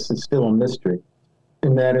me, it's still a mystery.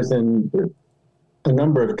 And that is, in a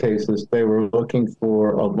number of cases, they were looking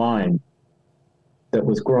for a vine that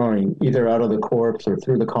was growing either out of the corpse or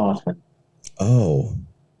through the coffin. Oh.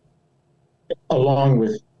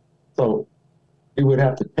 So you would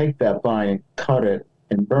have to take that vine, cut it,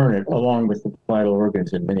 and burn it along with the vital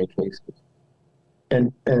organs in many cases.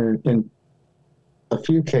 And in a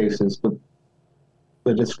few cases,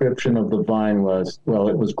 the description of the vine was,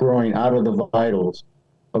 it was growing out of the vitals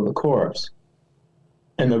of the corpse.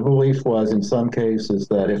 And the belief was, in some cases,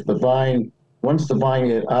 that if once the vine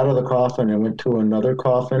got out of the coffin and went to another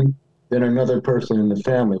coffin, then another person in the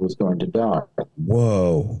family was going to die.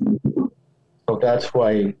 Whoa. So that's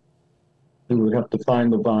why you would have to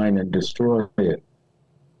find the vine and destroy it.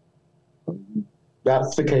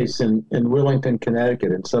 That's the case in Willington,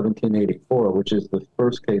 Connecticut in 1784, which is the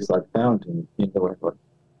first case I found in New England.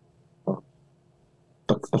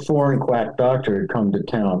 A foreign quack doctor had come to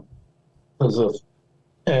town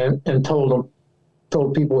and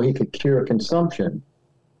told people he could cure consumption.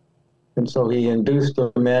 And so he induced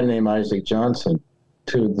a man named Isaac Johnson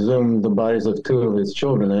to exhume the bodies of two of his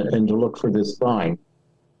children and to look for this vine.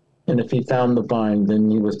 And if he found the vine, then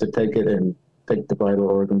he was to take it and take the vital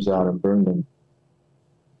organs out and burn them.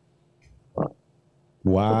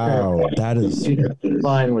 Wow, that is He didn't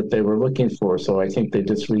find what they were looking for, so I think they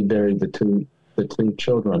just reburied the two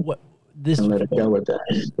children. What this and let it go with that.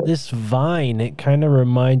 this vine, it kind of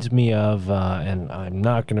reminds me of, and I'm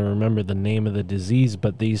not going to remember the name of the disease,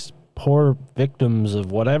 but these poor victims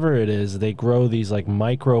of whatever it is, they grow these like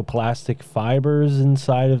microplastic fibers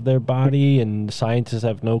inside of their body, and scientists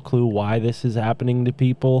have no clue why this is happening to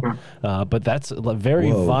people. But that's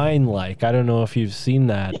very vine-like. I don't know if you've seen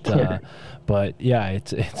that, but yeah,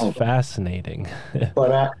 it's fascinating.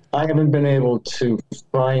 But I haven't been able to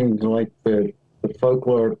find like the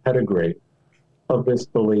folklore pedigree of this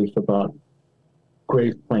belief about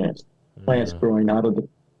grave plants growing out of the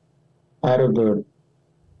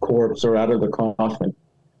corpse or out of the coffin.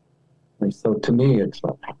 And so to me, it's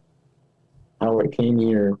like how it came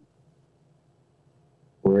here,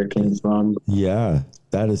 where it came from. Yeah,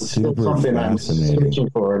 that is super something fascinating. I'm searching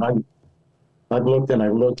for, and I've looked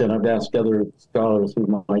and I've asked other scholars who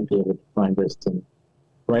might be able to find this, and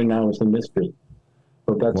right now it's a mystery.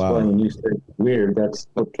 But that's why when you say weird, that's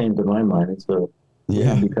what came to my mind. It's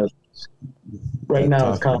because right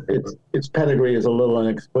now its pedigree is a little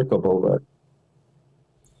inexplicable, but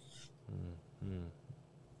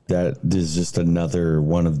that is just another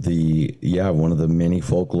one of the many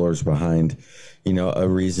folklores behind, a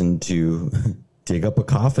reason to dig up a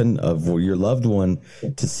coffin of your loved one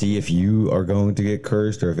to see if you are going to get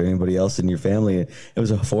cursed or if anybody else in your family. It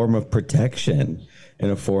was a form of protection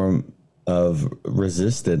and a form of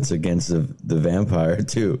resistance against the vampire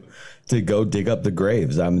to go dig up the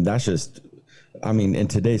graves. I mean, that's just, in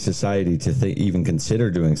today's society to even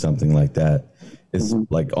consider doing something like that is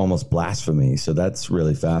like almost blasphemy. So that's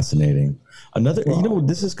really fascinating. Another,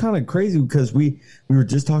 this is kind of crazy because we were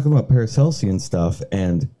just talking about Paracelsian stuff,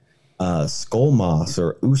 and skull moss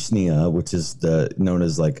or usnea, which is known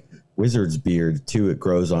as like wizard's beard too. It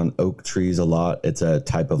grows on oak trees a lot. It's a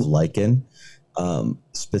type of lichen.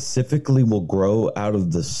 Specifically will grow out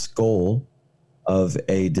of the skull of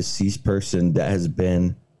a deceased person that has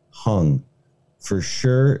been hung. For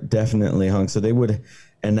sure, definitely hung. So they would,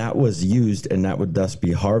 and that was used, and that would thus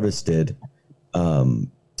be harvested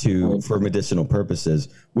for medicinal purposes,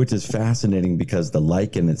 which is fascinating because the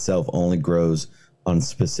lichen itself only grows on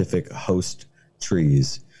specific host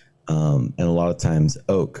trees, and a lot of times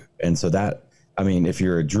oak. And so that, if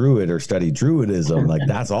you're a druid or study druidism, like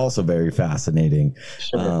that's also very fascinating.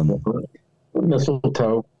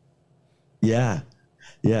 Mistletoe. Yeah.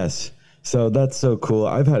 Yes. So that's so cool.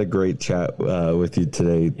 I've had a great chat with you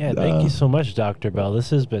today. Yeah, thank you so much, Dr. Bell.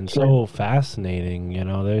 This has been so fascinating.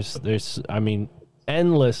 There's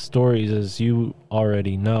endless stories, as you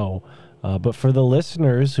already know. But for the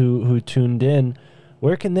listeners who tuned in,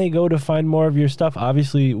 where can they go to find more of your stuff?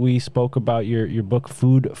 Obviously, we spoke about your book,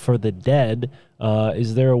 Food for the Dead.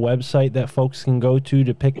 Is there a website that folks can go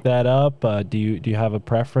to pick that up? Do you have a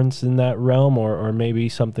preference in that realm, or maybe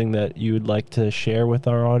something that you would like to share with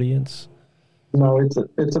our audience? No,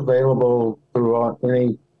 it's available through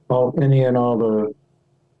any and all the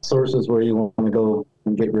sources where you want to go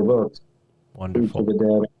and get your books. Wonderful. Food for the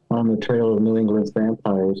Dead, On the Trail of New England's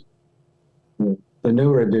Vampires. The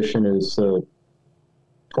newer edition is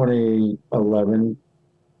 2011,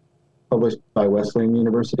 published by Wesleyan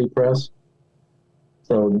University Press.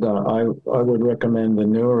 So I would recommend the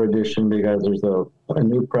newer edition because there's a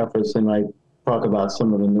new preface, and I talk about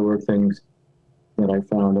some of the newer things that I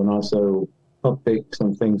found, and also update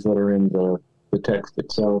some things that are in the text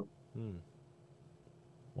itself.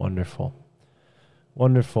 Wonderful.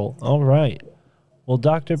 All right. Well,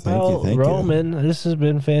 Dr. Bell, Roman, this has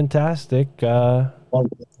been fantastic. Wow,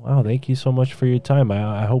 thank you so much for your time.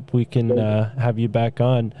 I hope we can have you back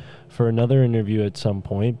on for another interview at some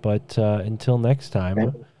point. But until next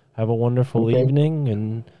time, have a wonderful evening.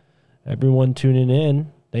 And everyone tuning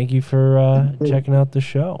in, thank you for checking out the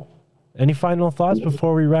show. Any final thoughts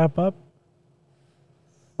before we wrap up?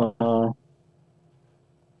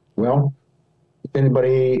 Well, if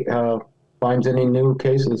anybody finds any new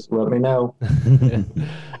cases, let me know.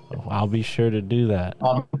 I'll be sure to do that.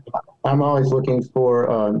 I'm always looking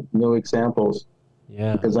for new examples.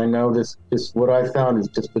 Yeah. Because I know this what I found is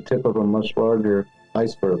just the tip of a much larger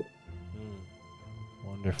iceberg.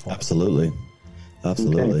 Wonderful. Absolutely.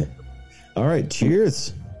 Okay. All right.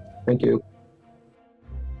 Cheers. Thank you.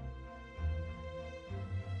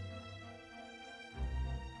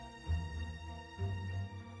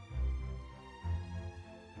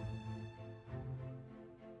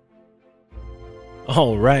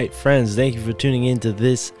 All right, friends, thank you for tuning into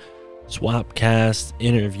this Swapcast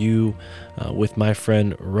interview with my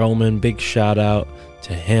friend Roman. Big shout out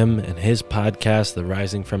to him and his podcast, The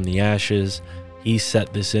Rising from the Ashes. He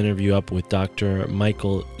set this interview up with Dr.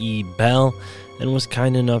 Michael E. Bell and was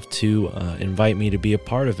kind enough to invite me to be a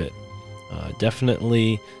part of it.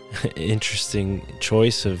 Definitely interesting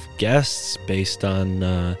choice of guests based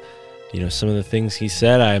on some of the things he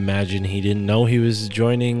said. I imagine he didn't know he was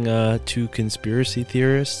joining two conspiracy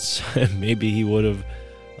theorists. Maybe he would have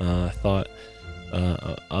thought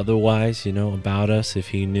otherwise, about us if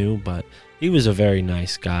he knew. But he was a very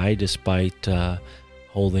nice guy, despite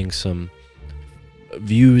holding some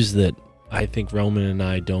views that I think Roman and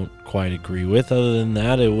I don't quite agree with. Other than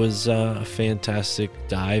that, it was a fantastic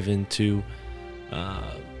dive into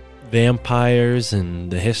vampires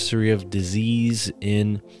and the history of disease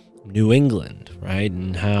in New England, right?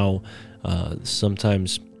 And how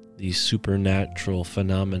sometimes these supernatural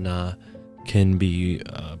phenomena can be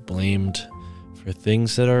blamed for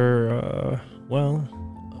things that are,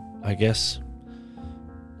 I guess,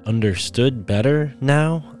 understood better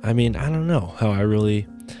now. I mean, I don't know how I really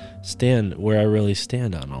stand, where I really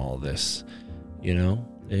stand on all this,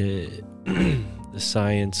 the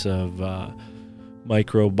science of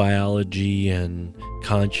microbiology and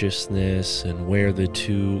consciousness and where the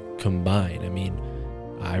two combine. I mean,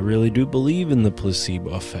 I really do believe in the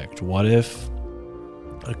placebo effect. What if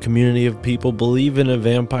a community of people believe in a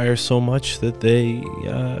vampire so much that they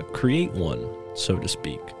create one, so to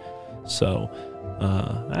speak? So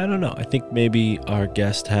I don't know. I think maybe our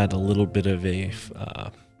guest had a little bit of a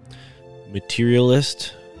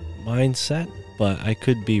materialist mindset, but I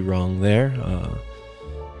could be wrong there.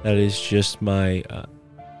 That is just my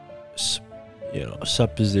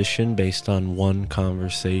supposition based on one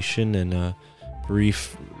conversation and a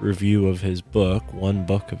brief review of his book, one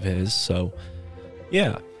book of his. So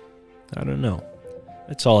yeah, I don't know.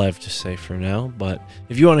 That's all I have to say for now. But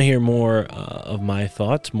if you want to hear more of my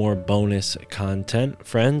thoughts, more bonus content,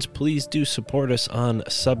 friends, please do support us on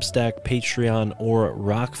Substack, Patreon, or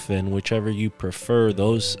Rockfin, whichever you prefer.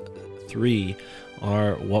 Those three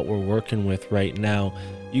are what we're working with right now.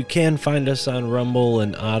 You can find us on Rumble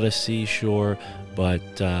and Odyssey, sure,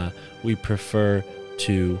 but I prefer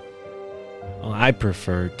to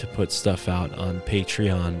put stuff out on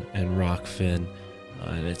Patreon and Rockfin,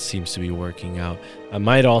 and it seems to be working out. I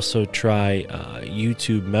might also try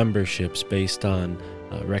YouTube memberships based on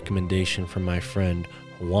a recommendation from my friend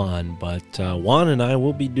Juan, but Juan and I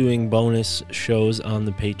will be doing bonus shows on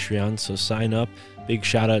the Patreon, so sign up. Big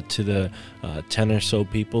shout out to the 10 or so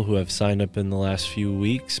people who have signed up in the last few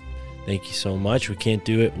weeks. Thank you so much. We can't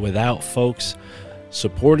do it without folks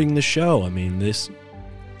supporting the show. I mean, this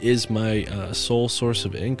is my sole source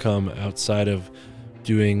of income outside of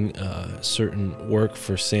doing certain work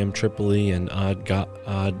for Sam Tripoli and odd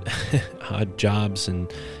jobs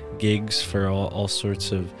and gigs for all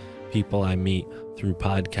sorts of people I meet through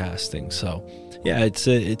podcasting. So yeah,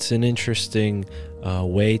 it's an interesting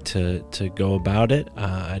way to go about it.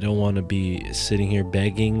 I don't want to be sitting here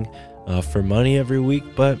begging for money every week,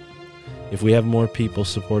 but if we have more people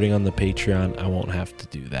supporting on the Patreon, I won't have to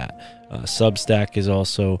do that. Substack is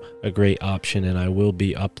also a great option, and I will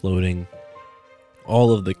be uploading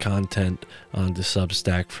all of the content onto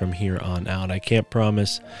Substack from here on out. I can't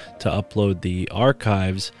promise to upload the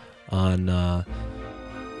archives on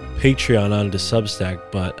Patreon onto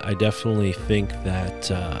Substack, but I definitely think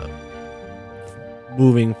that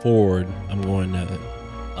moving forward, I'm going to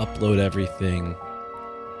upload everything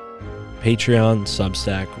Patreon,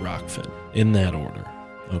 Substack, Rockfin, in that order,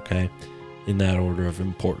 okay? In that order of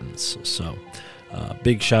importance. So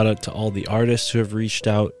big shout out to all the artists who have reached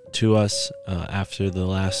out to us after the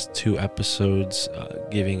last two episodes,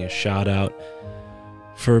 giving a shout out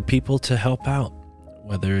for people to help out,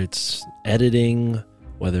 whether it's editing,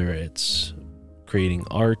 whether it's creating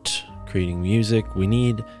art, creating music. We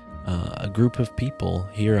need a group of people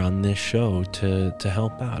here on this show to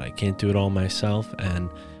help out. I can't do it all myself, and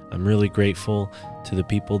I'm really grateful to the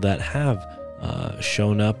people that have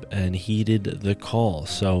shown up and heeded the call.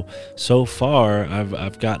 So far,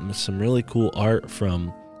 I've gotten some really cool art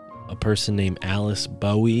from a person named Alice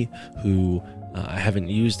Bowie, who I haven't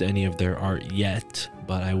used any of their art yet,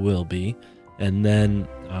 but I will be. And then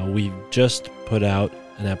we just put out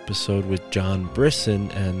an episode with John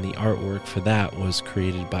Brisson, and the artwork for that was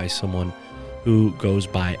created by someone who goes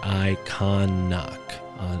by Eyekonok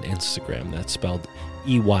on Instagram. That's spelled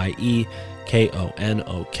EYEKONOK.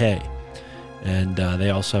 And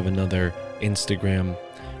they also have another Instagram,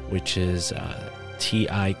 which is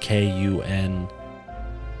TIKUNKIT,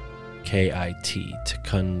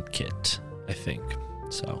 Tukunkit, I think.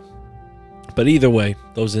 So, but either way,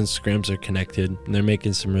 those Instagrams are connected and they're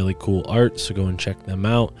making some really cool art. So go and check them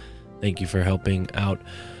out. Thank you for helping out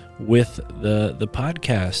with the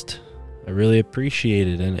podcast. I really appreciate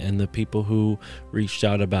it. And the people who reached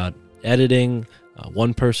out about editing,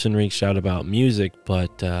 one person reached out about music,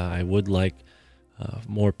 but I would like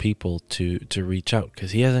more people to reach out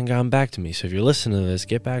because he hasn't gotten back to me. So if you're listening to this,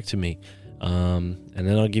 get back to me. And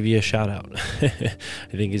then I'll give you a shout out. I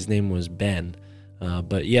think his name was Ben.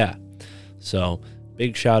 But yeah, so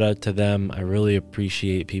big shout out to them. I really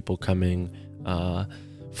appreciate people coming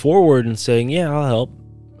forward and saying, yeah, I'll help.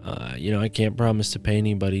 I can't promise to pay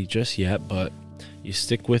anybody just yet, but you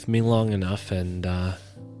stick with me long enough, and I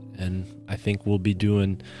think we'll be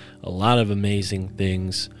doing a lot of amazing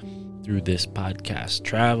things through this podcast,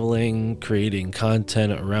 traveling, creating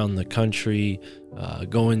content around the country,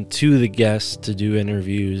 going to the guests to do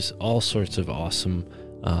interviews, all sorts of awesome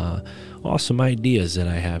ideas that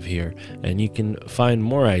I have here. And you can find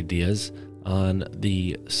more ideas on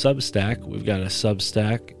the Substack. We've got a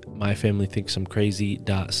Substack,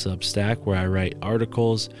 myfamilythinksimcrazy.substack, where I write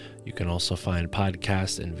articles. You can also find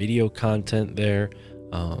podcast and video content there.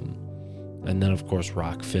 And then, of course,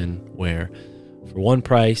 Rockfin, where for one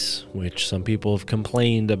price, which some people have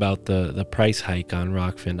complained about the price hike on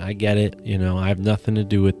Rockfin. I get it. I have nothing to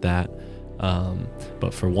do with that.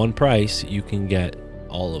 But for one price, you can get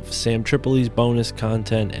all of Sam Tripoli's bonus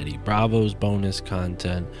content, Eddie Bravo's bonus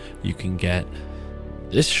content. You can get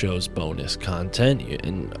this show's bonus content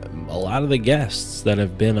and a lot of the guests that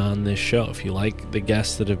have been on this show. If you like the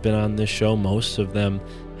guests that have been on this show, most of them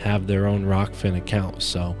have their own Rockfin account.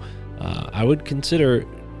 So I would consider,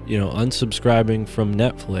 unsubscribing from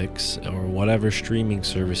Netflix or whatever streaming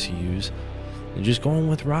service you use and just going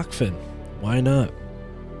with Rockfin. Why not?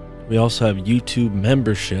 We also have YouTube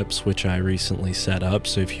memberships, which I recently set up.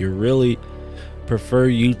 So if you really prefer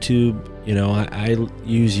YouTube, I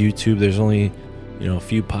use YouTube. There's only, a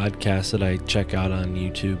few podcasts that I check out on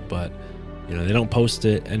YouTube, but, they don't post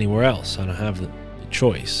it anywhere else. I don't have the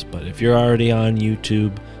choice. But if you're already on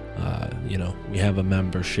YouTube, we have a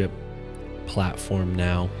membership platform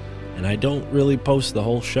now. And I don't really post the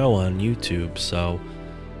whole show on YouTube. So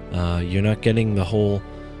you're not getting the whole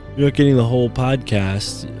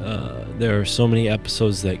podcast. There are so many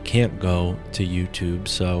episodes that can't go to YouTube.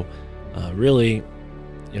 So really,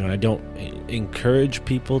 I don't encourage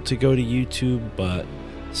people to go to YouTube, but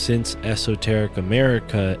since Esoteric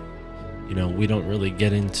America, we don't really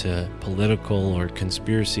get into political or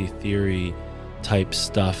conspiracy theory type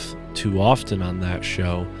stuff too often on that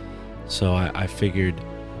show. So I figured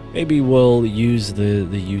maybe we'll use the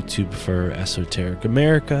YouTube for Esoteric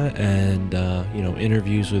America and,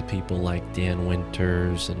 interviews with people like Dan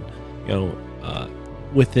Winters and,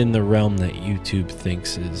 within the realm that YouTube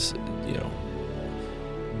thinks is,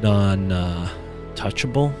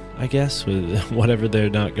 non-touchable, I guess, with whatever they're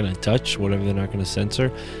not going to touch, whatever they're not going to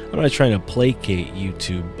censor. I'm not trying to placate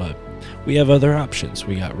YouTube, but we have other options.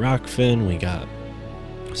 We got Rockfin, we got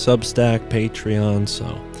Substack, Patreon,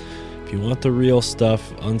 so if you want the real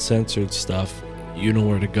stuff, uncensored stuff, you know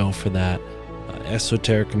where to go for that.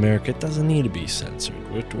 Esoteric America, it doesn't need to be censored.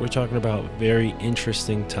 We're talking about very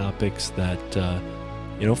interesting topics that,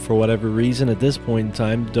 for whatever reason at this point in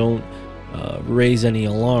time, don't raise any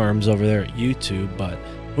alarms over there at YouTube, but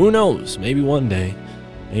who knows? Maybe one day.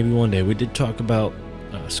 We did talk about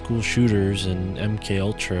school shooters and MK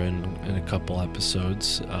Ultra in a couple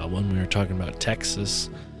episodes when we were talking about Texas.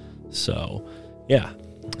 So, yeah,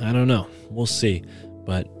 I don't know. We'll see.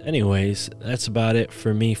 But anyways, that's about it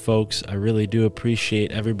for me, folks. I really do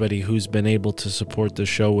appreciate everybody who's been able to support the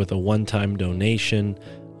show with a one-time donation.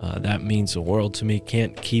 That means the world to me.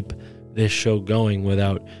 Can't keep this show going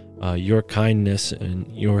without your kindness and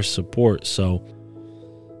your support. So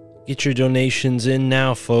get your donations in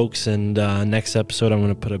now, folks. And next episode, I'm going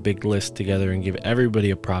to put a big list together and give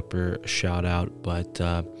everybody a proper shout out. But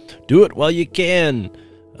do it while you can.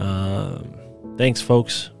 Thanks,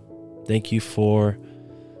 folks. Thank you for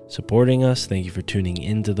supporting us. Thank you for tuning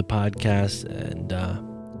into the podcast, and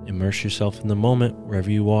immerse yourself in the moment wherever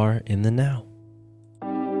you are in the now.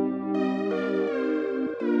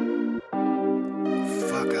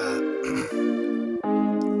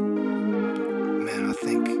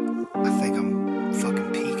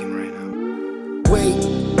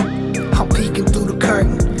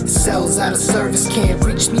 Cells out of service, can't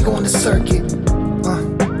reach me on the circuit.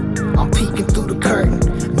 I'm peeking through the curtain.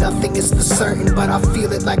 Nothing is for certain, but I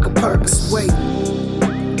feel it like a purpose. Wait,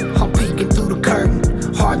 I'm peeking through the curtain.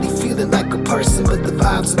 Hardly feeling like a person, but the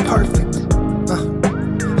vibes are perfect.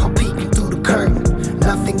 I'm peeking through the curtain.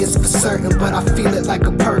 Nothing Nothing is for certain, but I feel it like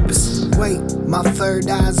a purpose. Wait, my third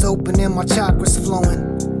eye's open and my chakras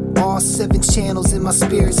flowing. All 7 channels in my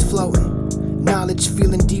spirit's floating. Knowledge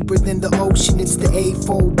feeling deeper than the ocean. It's the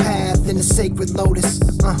eightfold path in the sacred lotus.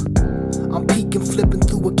 I'm peeking, flipping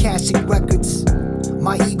through Akashic records.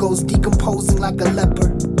 My ego's decomposing like a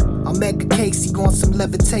leopard. I'm Edgar Casey on some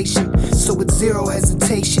levitation, so it's zero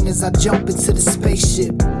hesitation as I jump into the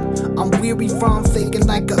spaceship. I'm weary from faking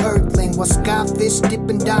like a earthling, while skyfish dip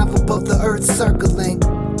and dive above the earth circling.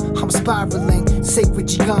 I'm spiraling, sacred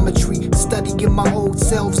geometry, studying my old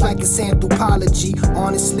selves like it's anthropology.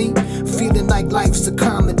 Honestly, feeling like life's a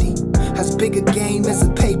comedy, as big a game as a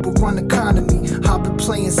paper-run economy. I've been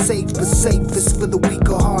playing safe, but safest for the weak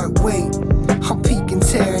of heart. Wait, I'm peeking,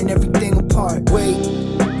 tearing everything apart. Wait,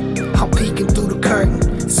 I'm peeking through the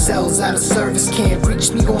curtain. Cells out of service can't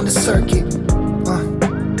reach me on the circuit.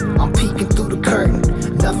 I'm peeking through the curtain.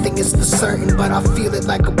 Nothing is for certain, but I feel it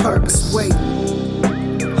like a purpose. Wait,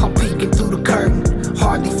 I'm peeking through the curtain.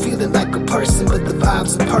 Hardly feeling like a person, but the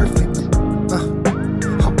vibes are perfect.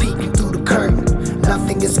 I'm peeking through the curtain.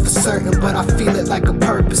 Nothing is for certain, but I feel it like a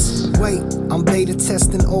purpose. Wait, I'm beta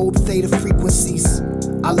testing old theta frequencies.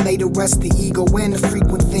 I lay to rest the ego and the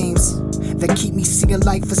frequent themes that keep me seeing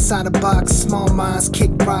life inside a box. Small minds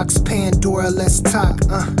kick rocks, Pandora, let's talk.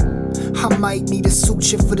 I might need a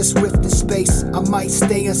suture for this rift in space. I might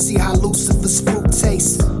stay and see how Lucifer's fruit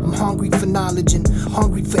tastes. I'm hungry for knowledge and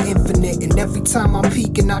hungry for infinite, and every time I'm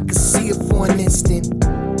peeking I can see it for an instant.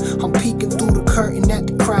 I'm peeking through the curtain at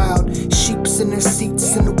the crowd. Sheep's in their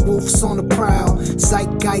seats and the wolves on the prowl.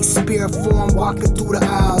 Zeitgeist, spirit form walking through the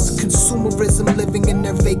aisles. Consumerism living in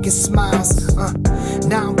their vacant smiles.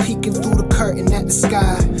 Now I'm peeking through the curtain at the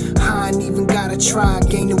sky. I ain't even gotta try,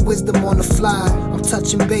 gaining wisdom on the fly. I'm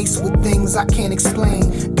touching base with things I can't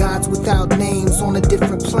explain. Gods without names on a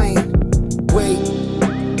different plane. Wait,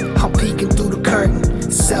 I'm peeking through the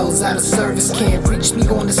curtain. Cells out of service can't reach me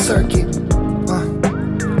on the circuit.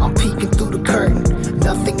 I'm peeking through the curtain.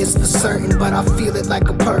 Nothing is for certain, but I feel it like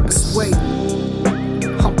a purpose. Wait,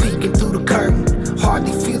 I'm peeking through the curtain.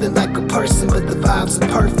 Hardly feeling like a person, but the vibes are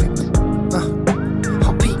perfect.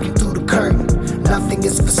 I'm peeking through the curtain. Nothing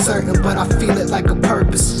is for certain, but I feel it like a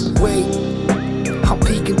purpose. Wait, I'm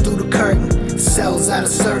peeking through the curtain. Cells out of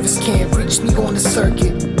service can't reach me on the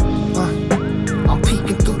circuit. I'm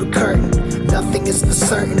peeking through the curtain. Nothing is for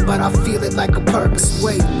certain, but I feel it like a purpose.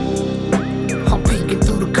 Wait, I'm peeking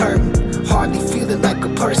through the curtain. Hardly feeling like a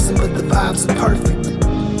person, but the vibes are perfect.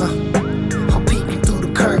 I'm peeking through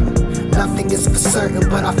the curtain. Nothing is for certain,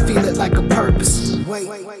 but I feel it like a purpose. Wait.